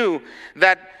 Scofield knew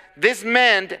that this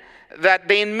meant that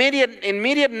the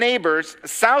immediate neighbors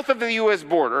south of the U.S.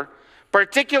 border,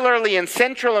 particularly in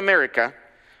Central America,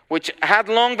 which had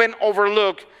long been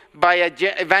overlooked by an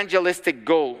evangelistic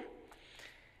goal.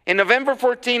 In November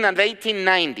 14 of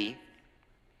 1890,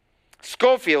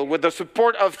 Scofield, with the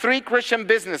support of 3 Christian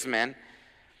businessmen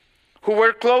who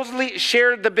were closely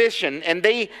shared the vision, and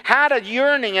they had a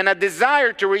yearning and a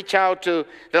desire to reach out to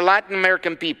the Latin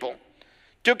American people,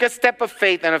 took a step of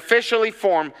faith and officially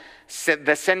formed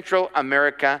the Central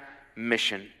America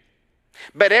Mission.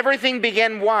 But everything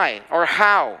began why or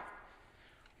how?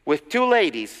 With 2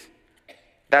 ladies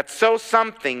that saw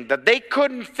something that they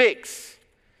couldn't fix,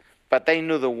 but they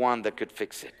knew the one that could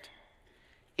fix it.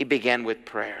 It began with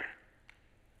prayer.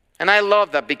 And I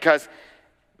love that because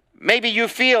maybe you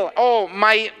feel,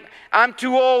 I'm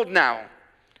too old now.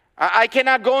 I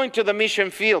cannot go into the mission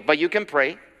field, but you can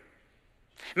pray.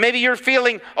 Maybe you're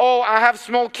feeling, I have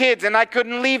small kids and I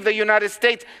couldn't leave the United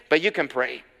States, but you can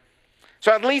pray.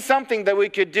 So at least something that we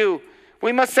could do.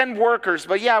 We must send workers,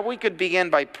 but we could begin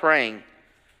by praying.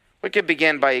 We could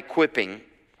begin by equipping,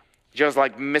 just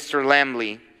like Mr.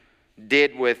 Lemley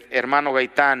did with Hermano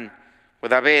Gaitan,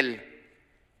 with Abel,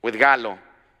 with Galo,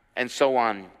 and so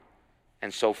on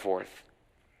and so forth.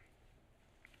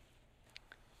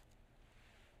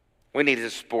 We need to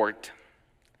support.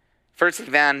 First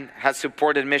Ivan has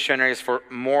supported missionaries for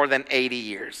more than 80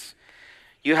 years.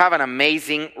 You have an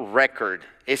amazing record.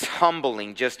 It's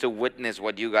humbling just to witness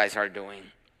what you guys are doing.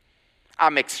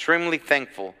 I'm extremely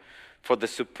thankful for the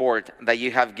support that you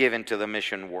have given to the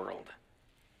mission world.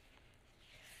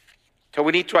 So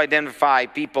we need to identify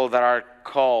people that are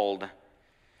called.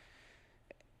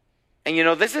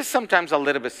 And this is sometimes a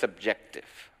little bit subjective.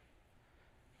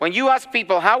 When you ask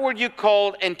people, how were you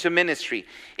called into ministry?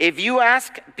 If you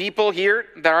ask people here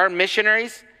that are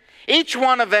missionaries, each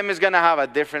one of them is going to have a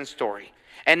different story.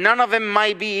 And none of them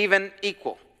might be even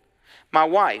equal. My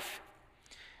wife,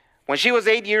 when she was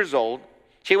 8 years old,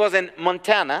 she was in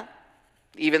Montana,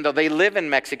 even though they live in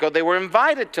Mexico, they were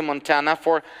invited to Montana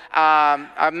for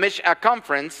a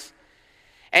conference.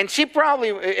 And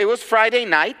it was Friday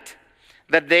night,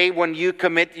 that day when you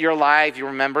commit your life, you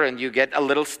remember, and you get a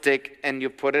little stick and you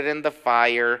put it in the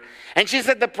fire. And she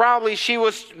said that probably she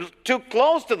was too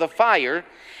close to the fire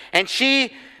and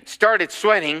she started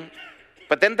sweating.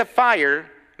 But then the fire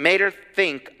made her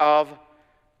think of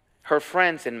her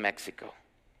friends in Mexico.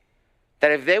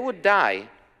 That if they would die,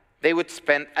 they would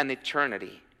spend an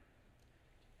eternity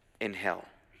in hell.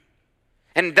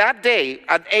 And that day,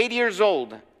 at 8 years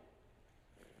old,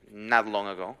 not long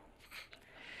ago,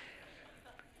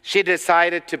 she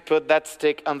decided to put that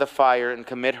stick on the fire and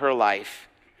commit her life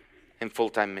in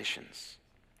full-time missions.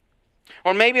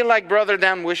 Or maybe like Brother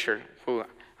Dan Wisher, who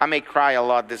I may cry a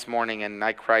lot this morning, and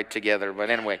I cried together, but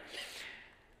anyway.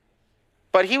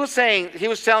 But he was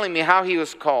telling me how he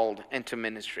was called into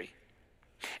ministry.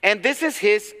 And this is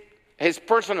his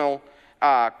personal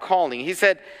calling. He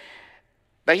said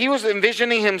that he was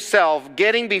envisioning himself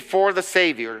getting before the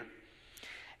Savior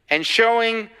and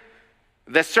showing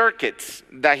the circuits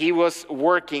that he was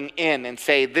working in and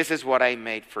say, this is what I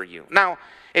made for you. Now,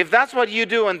 if that's what you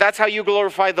do and that's how you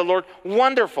glorify the Lord,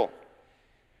 wonderful.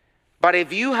 But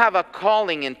if you have a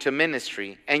calling into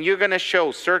ministry and you're going to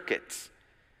show circuits,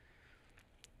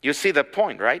 you see the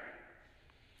point, right?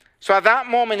 So at that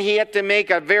moment, he had to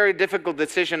make a very difficult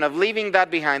decision of leaving that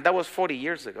behind. That was 40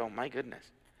 years ago, my goodness.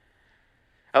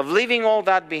 Of leaving all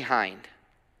that behind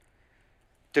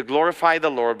to glorify the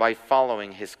Lord by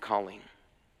following his calling.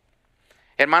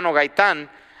 Hermano Gaitan,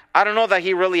 I don't know that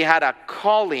he really had a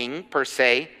calling per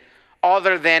se,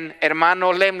 other than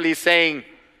Hermano Lemley saying,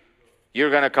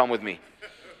 you're going to come with me.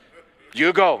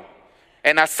 You go.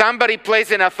 And as somebody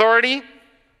placed in authority,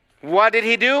 what did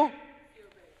he do?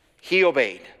 He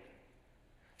obeyed.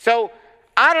 So,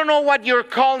 I don't know what your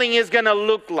calling is going to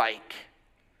look like.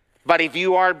 But if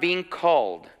you are being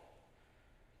called,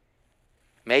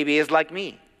 maybe it's like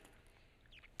me.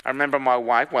 I remember my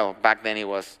wife, well, back then it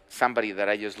was somebody that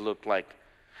I just looked like,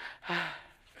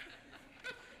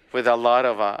 with a lot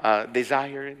of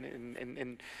desire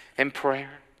and prayer,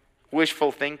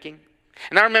 wishful thinking.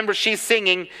 And I remember she's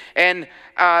singing, and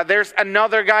there's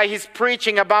another guy, he's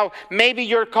preaching about maybe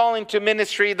you're calling to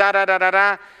ministry,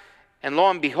 da-da-da-da-da. And lo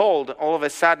and behold, all of a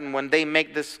sudden, when they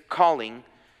make this calling,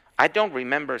 I don't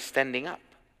remember standing up.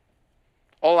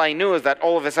 All I knew is that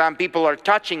all of a sudden people are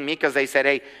touching me because they said,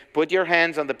 hey, put your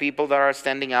hands on the people that are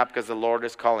standing up because the Lord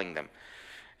is calling them.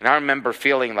 And I remember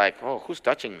feeling like, oh, who's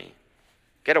touching me?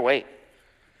 Get away.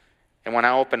 And when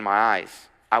I opened my eyes,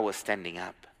 I was standing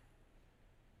up.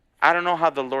 I don't know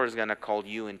how the Lord is going to call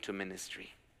you into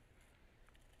ministry.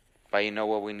 But you know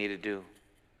what we need to do?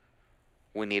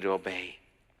 We need to obey.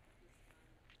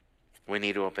 We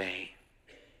need to obey.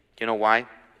 You know why?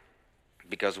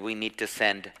 Because we need to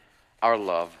send our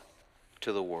love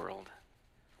to the world.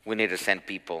 We need to send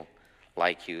people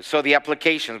like you. So the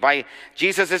applications, by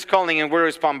Jesus is calling and we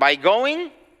respond by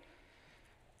going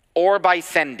or by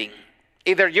sending.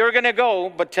 Either you're going to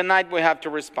go, but tonight we have to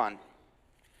respond.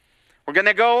 We're going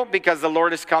to go because the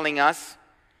Lord is calling us,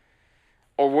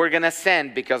 or we're going to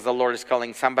send because the Lord is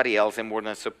calling somebody else and we're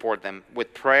going to support them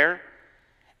with prayer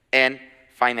and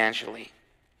financially.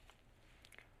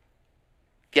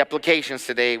 The applications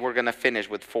today, we're going to finish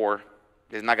with 4.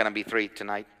 There's not going to be 3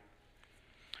 tonight.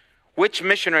 Which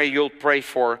missionary you'll pray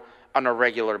for on a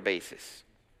regular basis?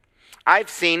 I've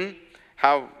seen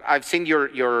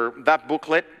your that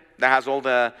booklet that has all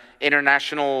the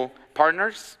international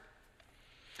partners.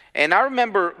 And I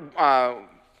remember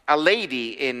a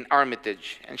lady in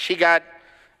Armitage, and she got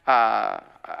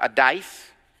a dice,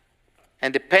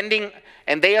 and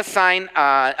they assign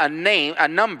a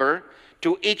number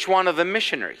to each one of the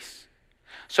missionaries.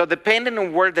 So depending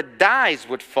on where the dice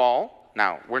would fall,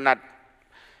 now we're not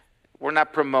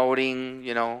promoting,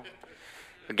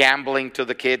 gambling to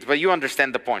the kids, but you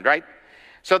understand the point, right?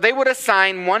 So they would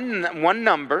assign one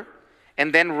number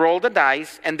and then roll the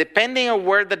dice, and depending on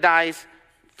where the dice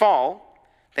fall,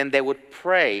 then they would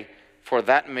pray for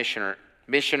that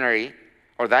missionary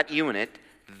or that unit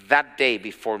that day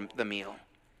before the meal.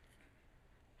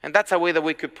 And that's a way that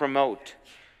we could promote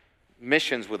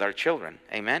missions with our children.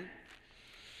 Amen?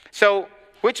 So,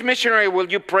 which missionary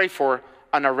will you pray for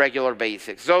on a regular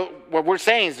basis? So, what we're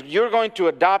saying is you're going to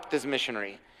adopt this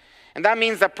missionary. And that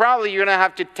means that probably you're going to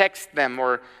have to text them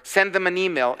or send them an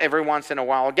email every once in a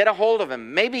while. Or get a hold of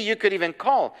them. Maybe you could even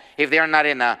call if they are not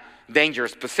in a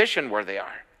dangerous position where they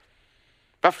are.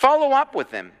 But follow up with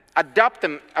them. Adopt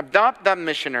that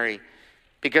missionary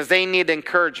because they need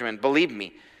encouragement. Believe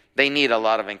me, they need a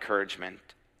lot of encouragement.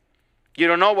 You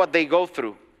don't know what they go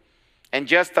through. And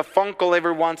just a phone call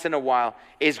every once in a while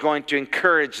is going to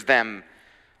encourage them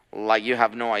like you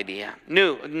have no idea.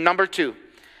 Number 2,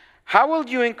 how will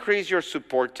you increase your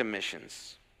support to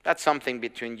missions? That's something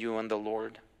between you and the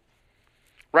Lord.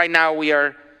 Right now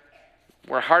we're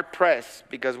hard pressed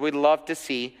because we'd love to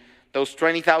see those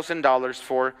 $20,000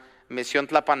 for Misión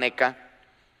Tlapaneca.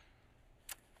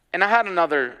 And I had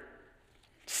another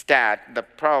stat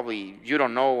that probably you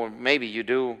don't know, or maybe you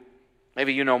do.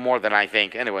 Maybe you know more than I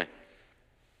think. Anyway,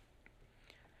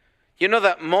 you know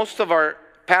that most of our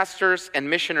pastors and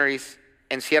missionaries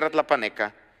in Sierra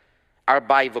Tlapaneca are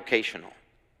bivocational.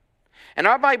 And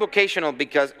are bivocational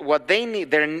because what they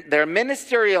need, their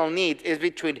ministerial need is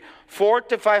between $400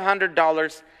 to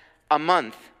 $500 a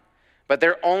month, but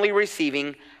they're only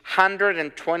receiving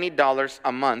 $120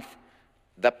 a month,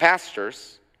 the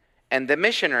pastors, and the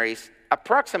missionaries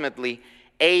approximately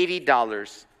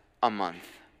 $80 a month.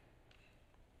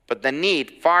 But the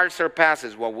need far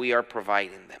surpasses what we are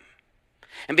providing them.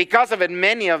 And because of it,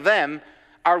 many of them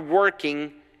are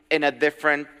working in a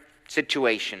different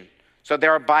situation. So they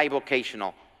are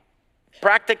bivocational.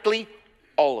 Practically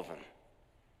all of them.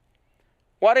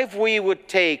 What if we would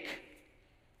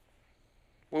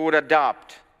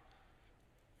adopt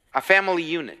a family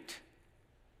unit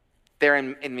there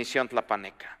in Misión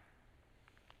Tlapaneca?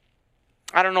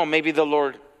 I don't know, maybe the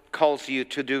Lord calls you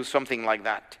to do something like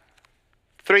that.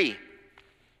 3,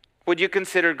 would you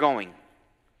consider going?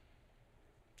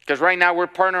 Because right now we're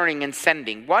partnering and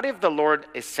sending. What if the Lord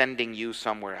is sending you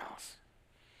somewhere else?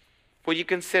 Would you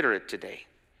consider it today?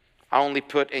 I only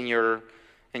put in your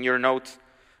notes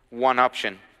one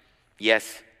option.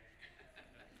 Yes.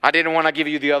 I didn't want to give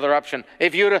you the other option.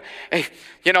 If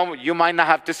you might not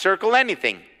have to circle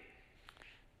anything.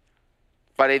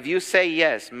 But if you say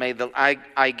yes,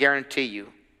 I guarantee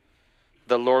you,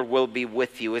 the Lord will be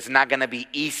with you. It's not going to be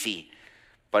easy,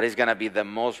 but it's going to be the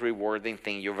most rewarding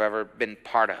thing you've ever been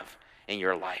part of in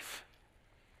your life.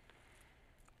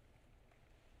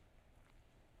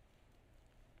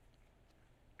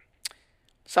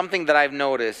 Something that I've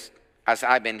noticed as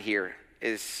I've been here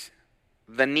is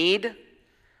the need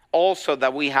also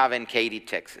that we have in Katy,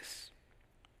 Texas.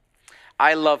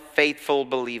 I love faithful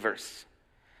believers.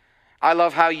 I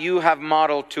love how you have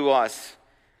modeled to us,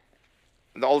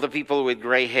 all the people with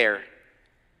gray hair.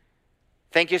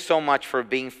 Thank you so much for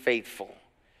being faithful.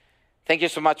 Thank you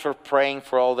so much for praying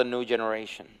for all the new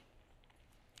generation.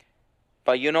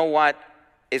 But you know what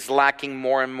is lacking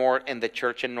more and more in the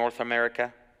church in North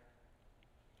America?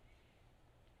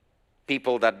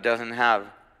 People that doesn't have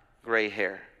gray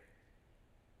hair.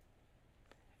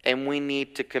 And we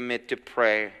need to commit to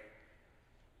prayer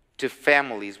to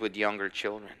families with younger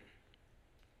children.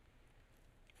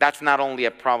 That's not only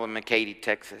a problem in Katy,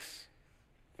 Texas.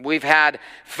 We've had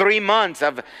 3 months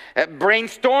of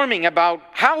brainstorming about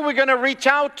how we're going to reach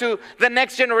out to the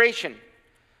next generation.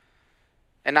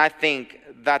 And I think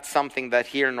that's something that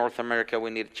here in North America we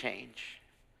need to change.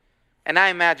 And I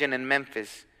imagine in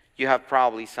Memphis you have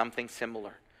probably something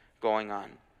similar going on.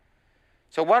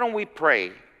 So why don't we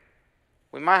pray?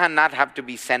 We might not have to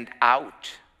be sent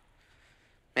out.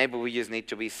 Maybe we just need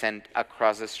to be sent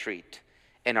across the street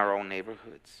in our own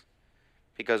neighborhoods.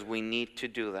 Because we need to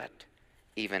do that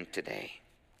even today.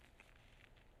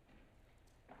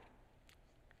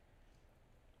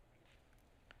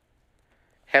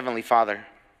 Heavenly Father,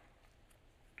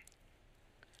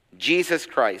 Jesus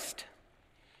Christ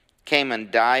came and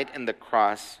died on the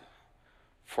cross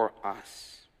for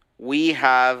us. We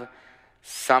have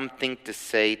something to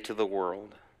say to the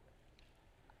world.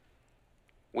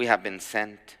 We have been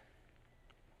sent,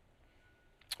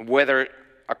 whether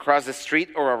across the street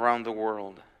or around the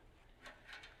world.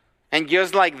 And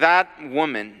just like that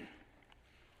woman,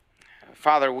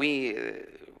 Father, we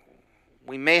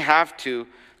may have to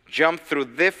jump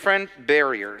through different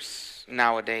barriers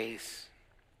nowadays.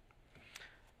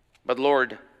 But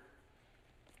Lord,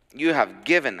 you have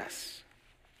given us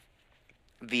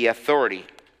the authority.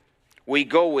 We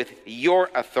go with your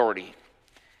authority,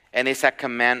 and it's a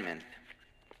commandment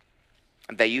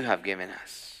that you have given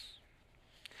us.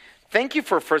 Thank you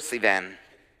for First Event,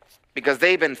 because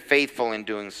they've been faithful in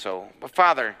doing so. But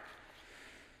Father,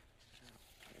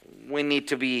 we need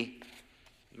to be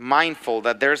mindful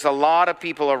that there's a lot of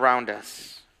people around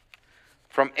us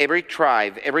from every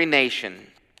tribe, every nation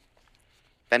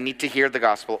that need to hear the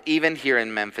gospel, even here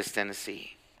in Memphis,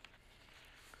 Tennessee.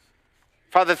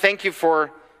 Father, thank you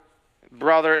for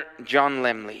Brother John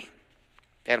Lemley,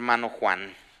 Hermano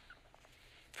Juan,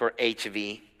 for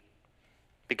HV,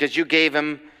 because you gave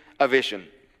him a vision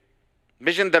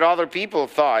that other people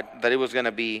thought that it was going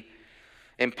to be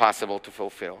impossible to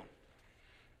fulfill.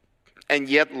 And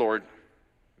yet, Lord,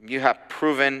 You have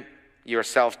proven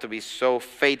yourself to be so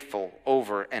faithful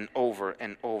over and over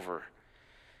and over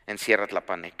in Sierra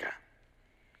Tlapaneca.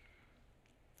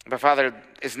 But Father,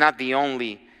 it's not the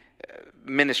only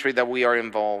ministry that we are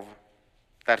involved,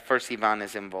 that First Ivan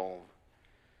is involved.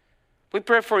 We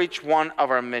pray for each one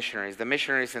of our missionaries, the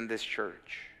missionaries in this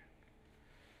church.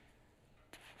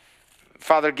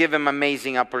 Father, give them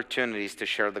amazing opportunities to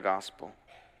share the gospel.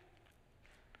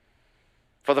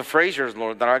 For the Frasers,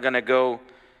 Lord, that are going to go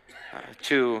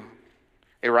to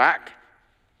Iraq,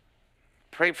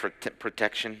 pray for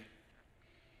protection.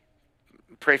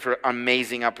 Pray for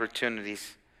amazing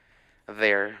opportunities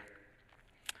there.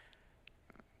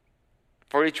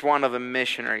 For each one of the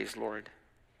missionaries, Lord,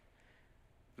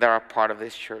 that are part of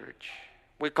this church.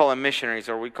 We call them missionaries,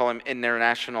 or we call them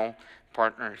international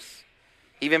partners.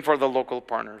 Even for the local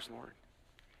partners, Lord.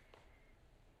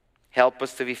 Help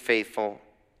us to be faithful,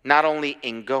 not only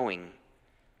in going,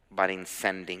 but in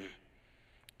sending.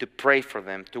 To pray for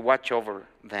them, to watch over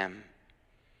them.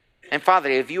 And Father,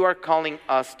 if you are calling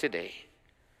us today,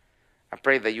 I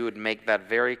pray that you would make that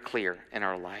very clear in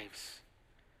our lives.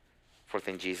 For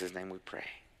in Jesus' name we pray.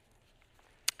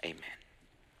 Amen.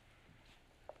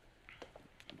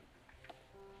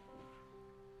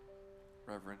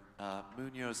 Reverend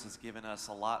Munoz has given us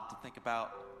a lot to think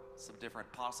about, some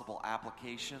different possible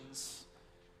applications,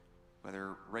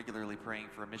 whether regularly praying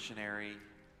for a missionary,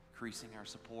 increasing our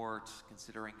support,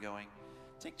 considering going.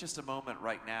 Take just a moment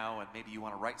right now, and maybe you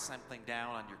want to write something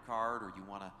down on your card, or you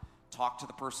want to talk to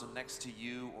the person next to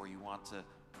you, or you want to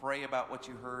pray about what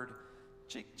you heard.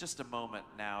 Take just a moment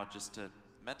now just to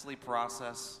mentally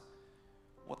process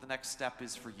what the next step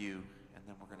is for you, and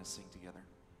then we're going to sing together.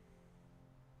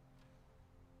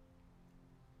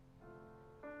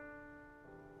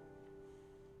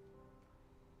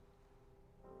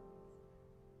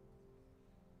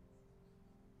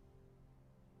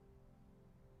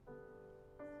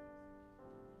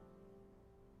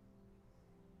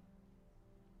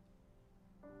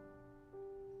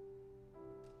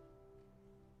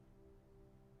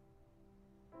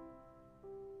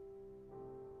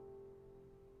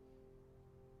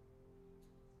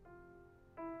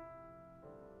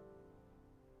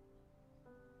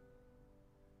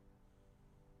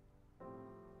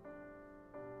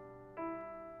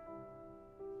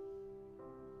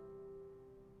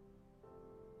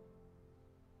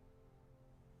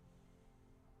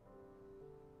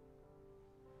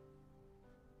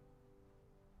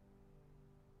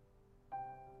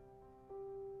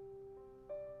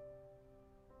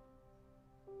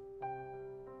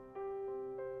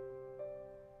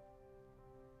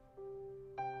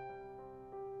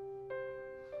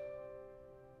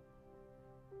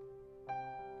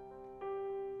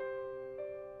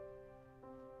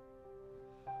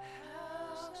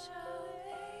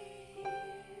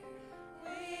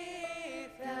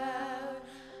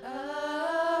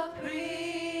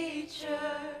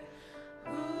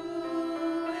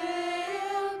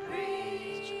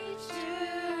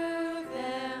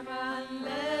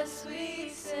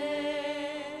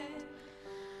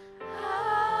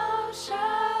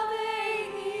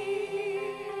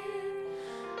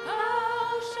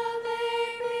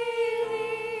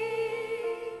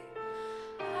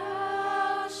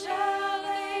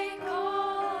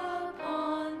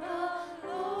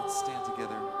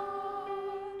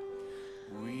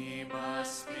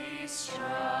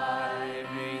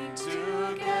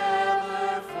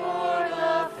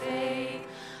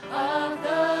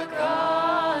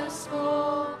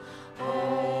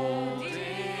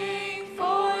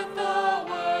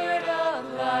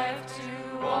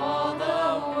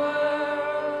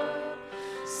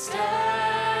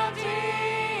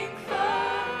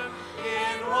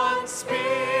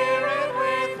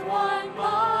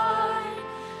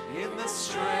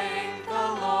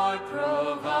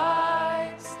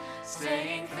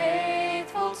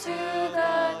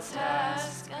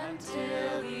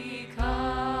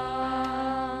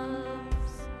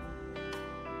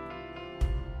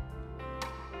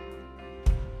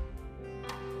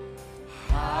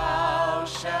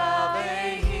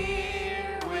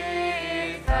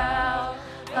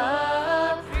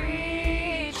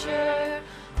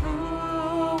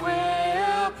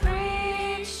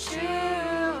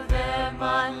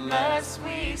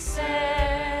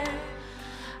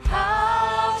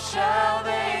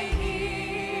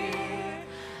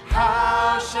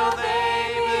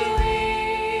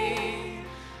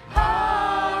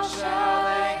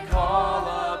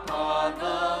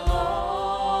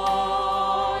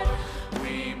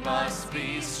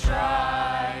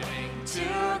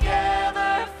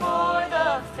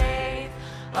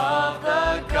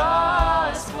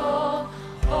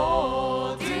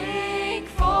 Holding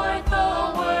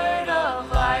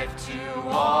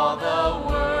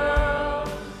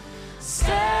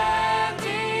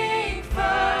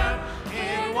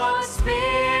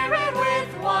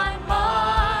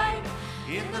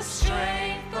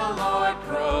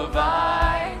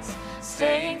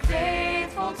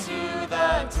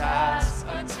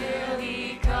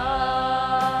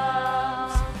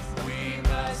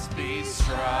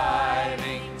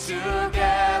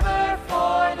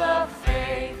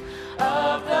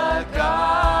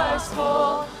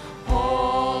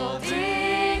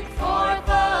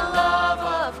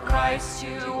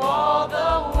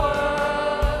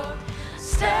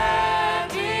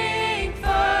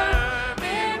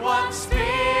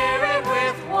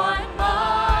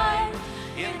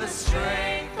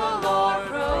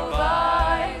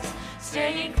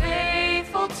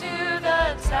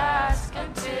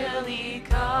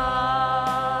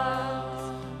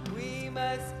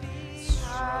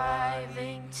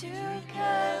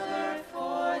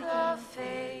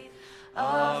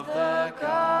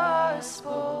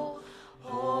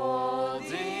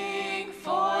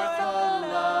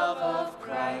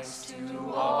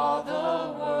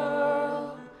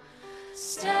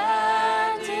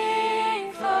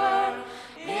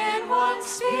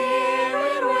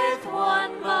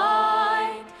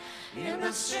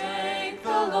the strength the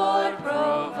Lord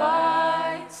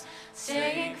provides,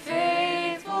 staying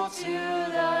faithful to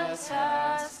the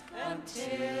task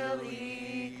until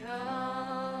He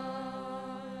comes.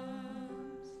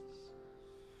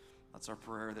 That's our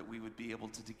prayer, that we would be able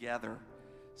to together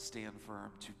stand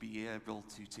firm, to be able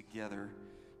to together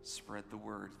spread the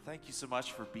word. Thank you so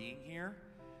much for being here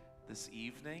this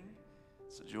evening.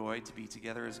 It's a joy to be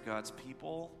together as God's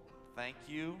people. Thank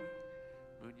you,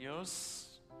 Munoz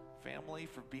family,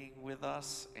 for being with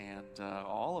us, and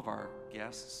all of our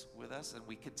guests with us. And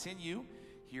we continue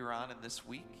here on in this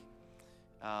week.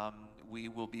 We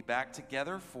will be back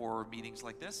together for meetings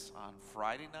like this on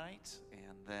Friday night,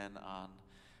 and then on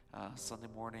Sunday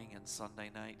morning and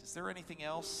Sunday night. Is there anything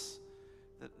else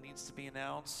that needs to be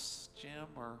announced, Jim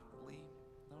or Lee?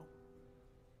 No?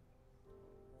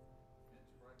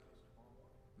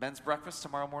 Men's breakfast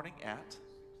tomorrow morning at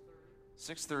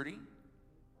 6:30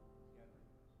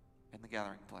 in the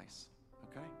gathering place.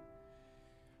 Okay.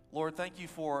 Lord, thank you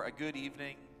for a good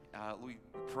evening. We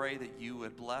pray that you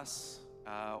would bless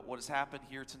what has happened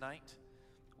here tonight.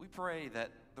 We pray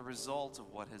that the result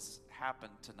of what has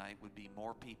happened tonight would be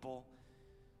more people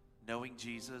knowing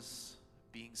Jesus,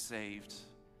 being saved.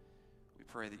 We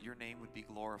pray that your name would be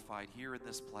glorified here in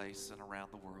this place and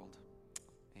around the world.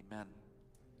 Amen.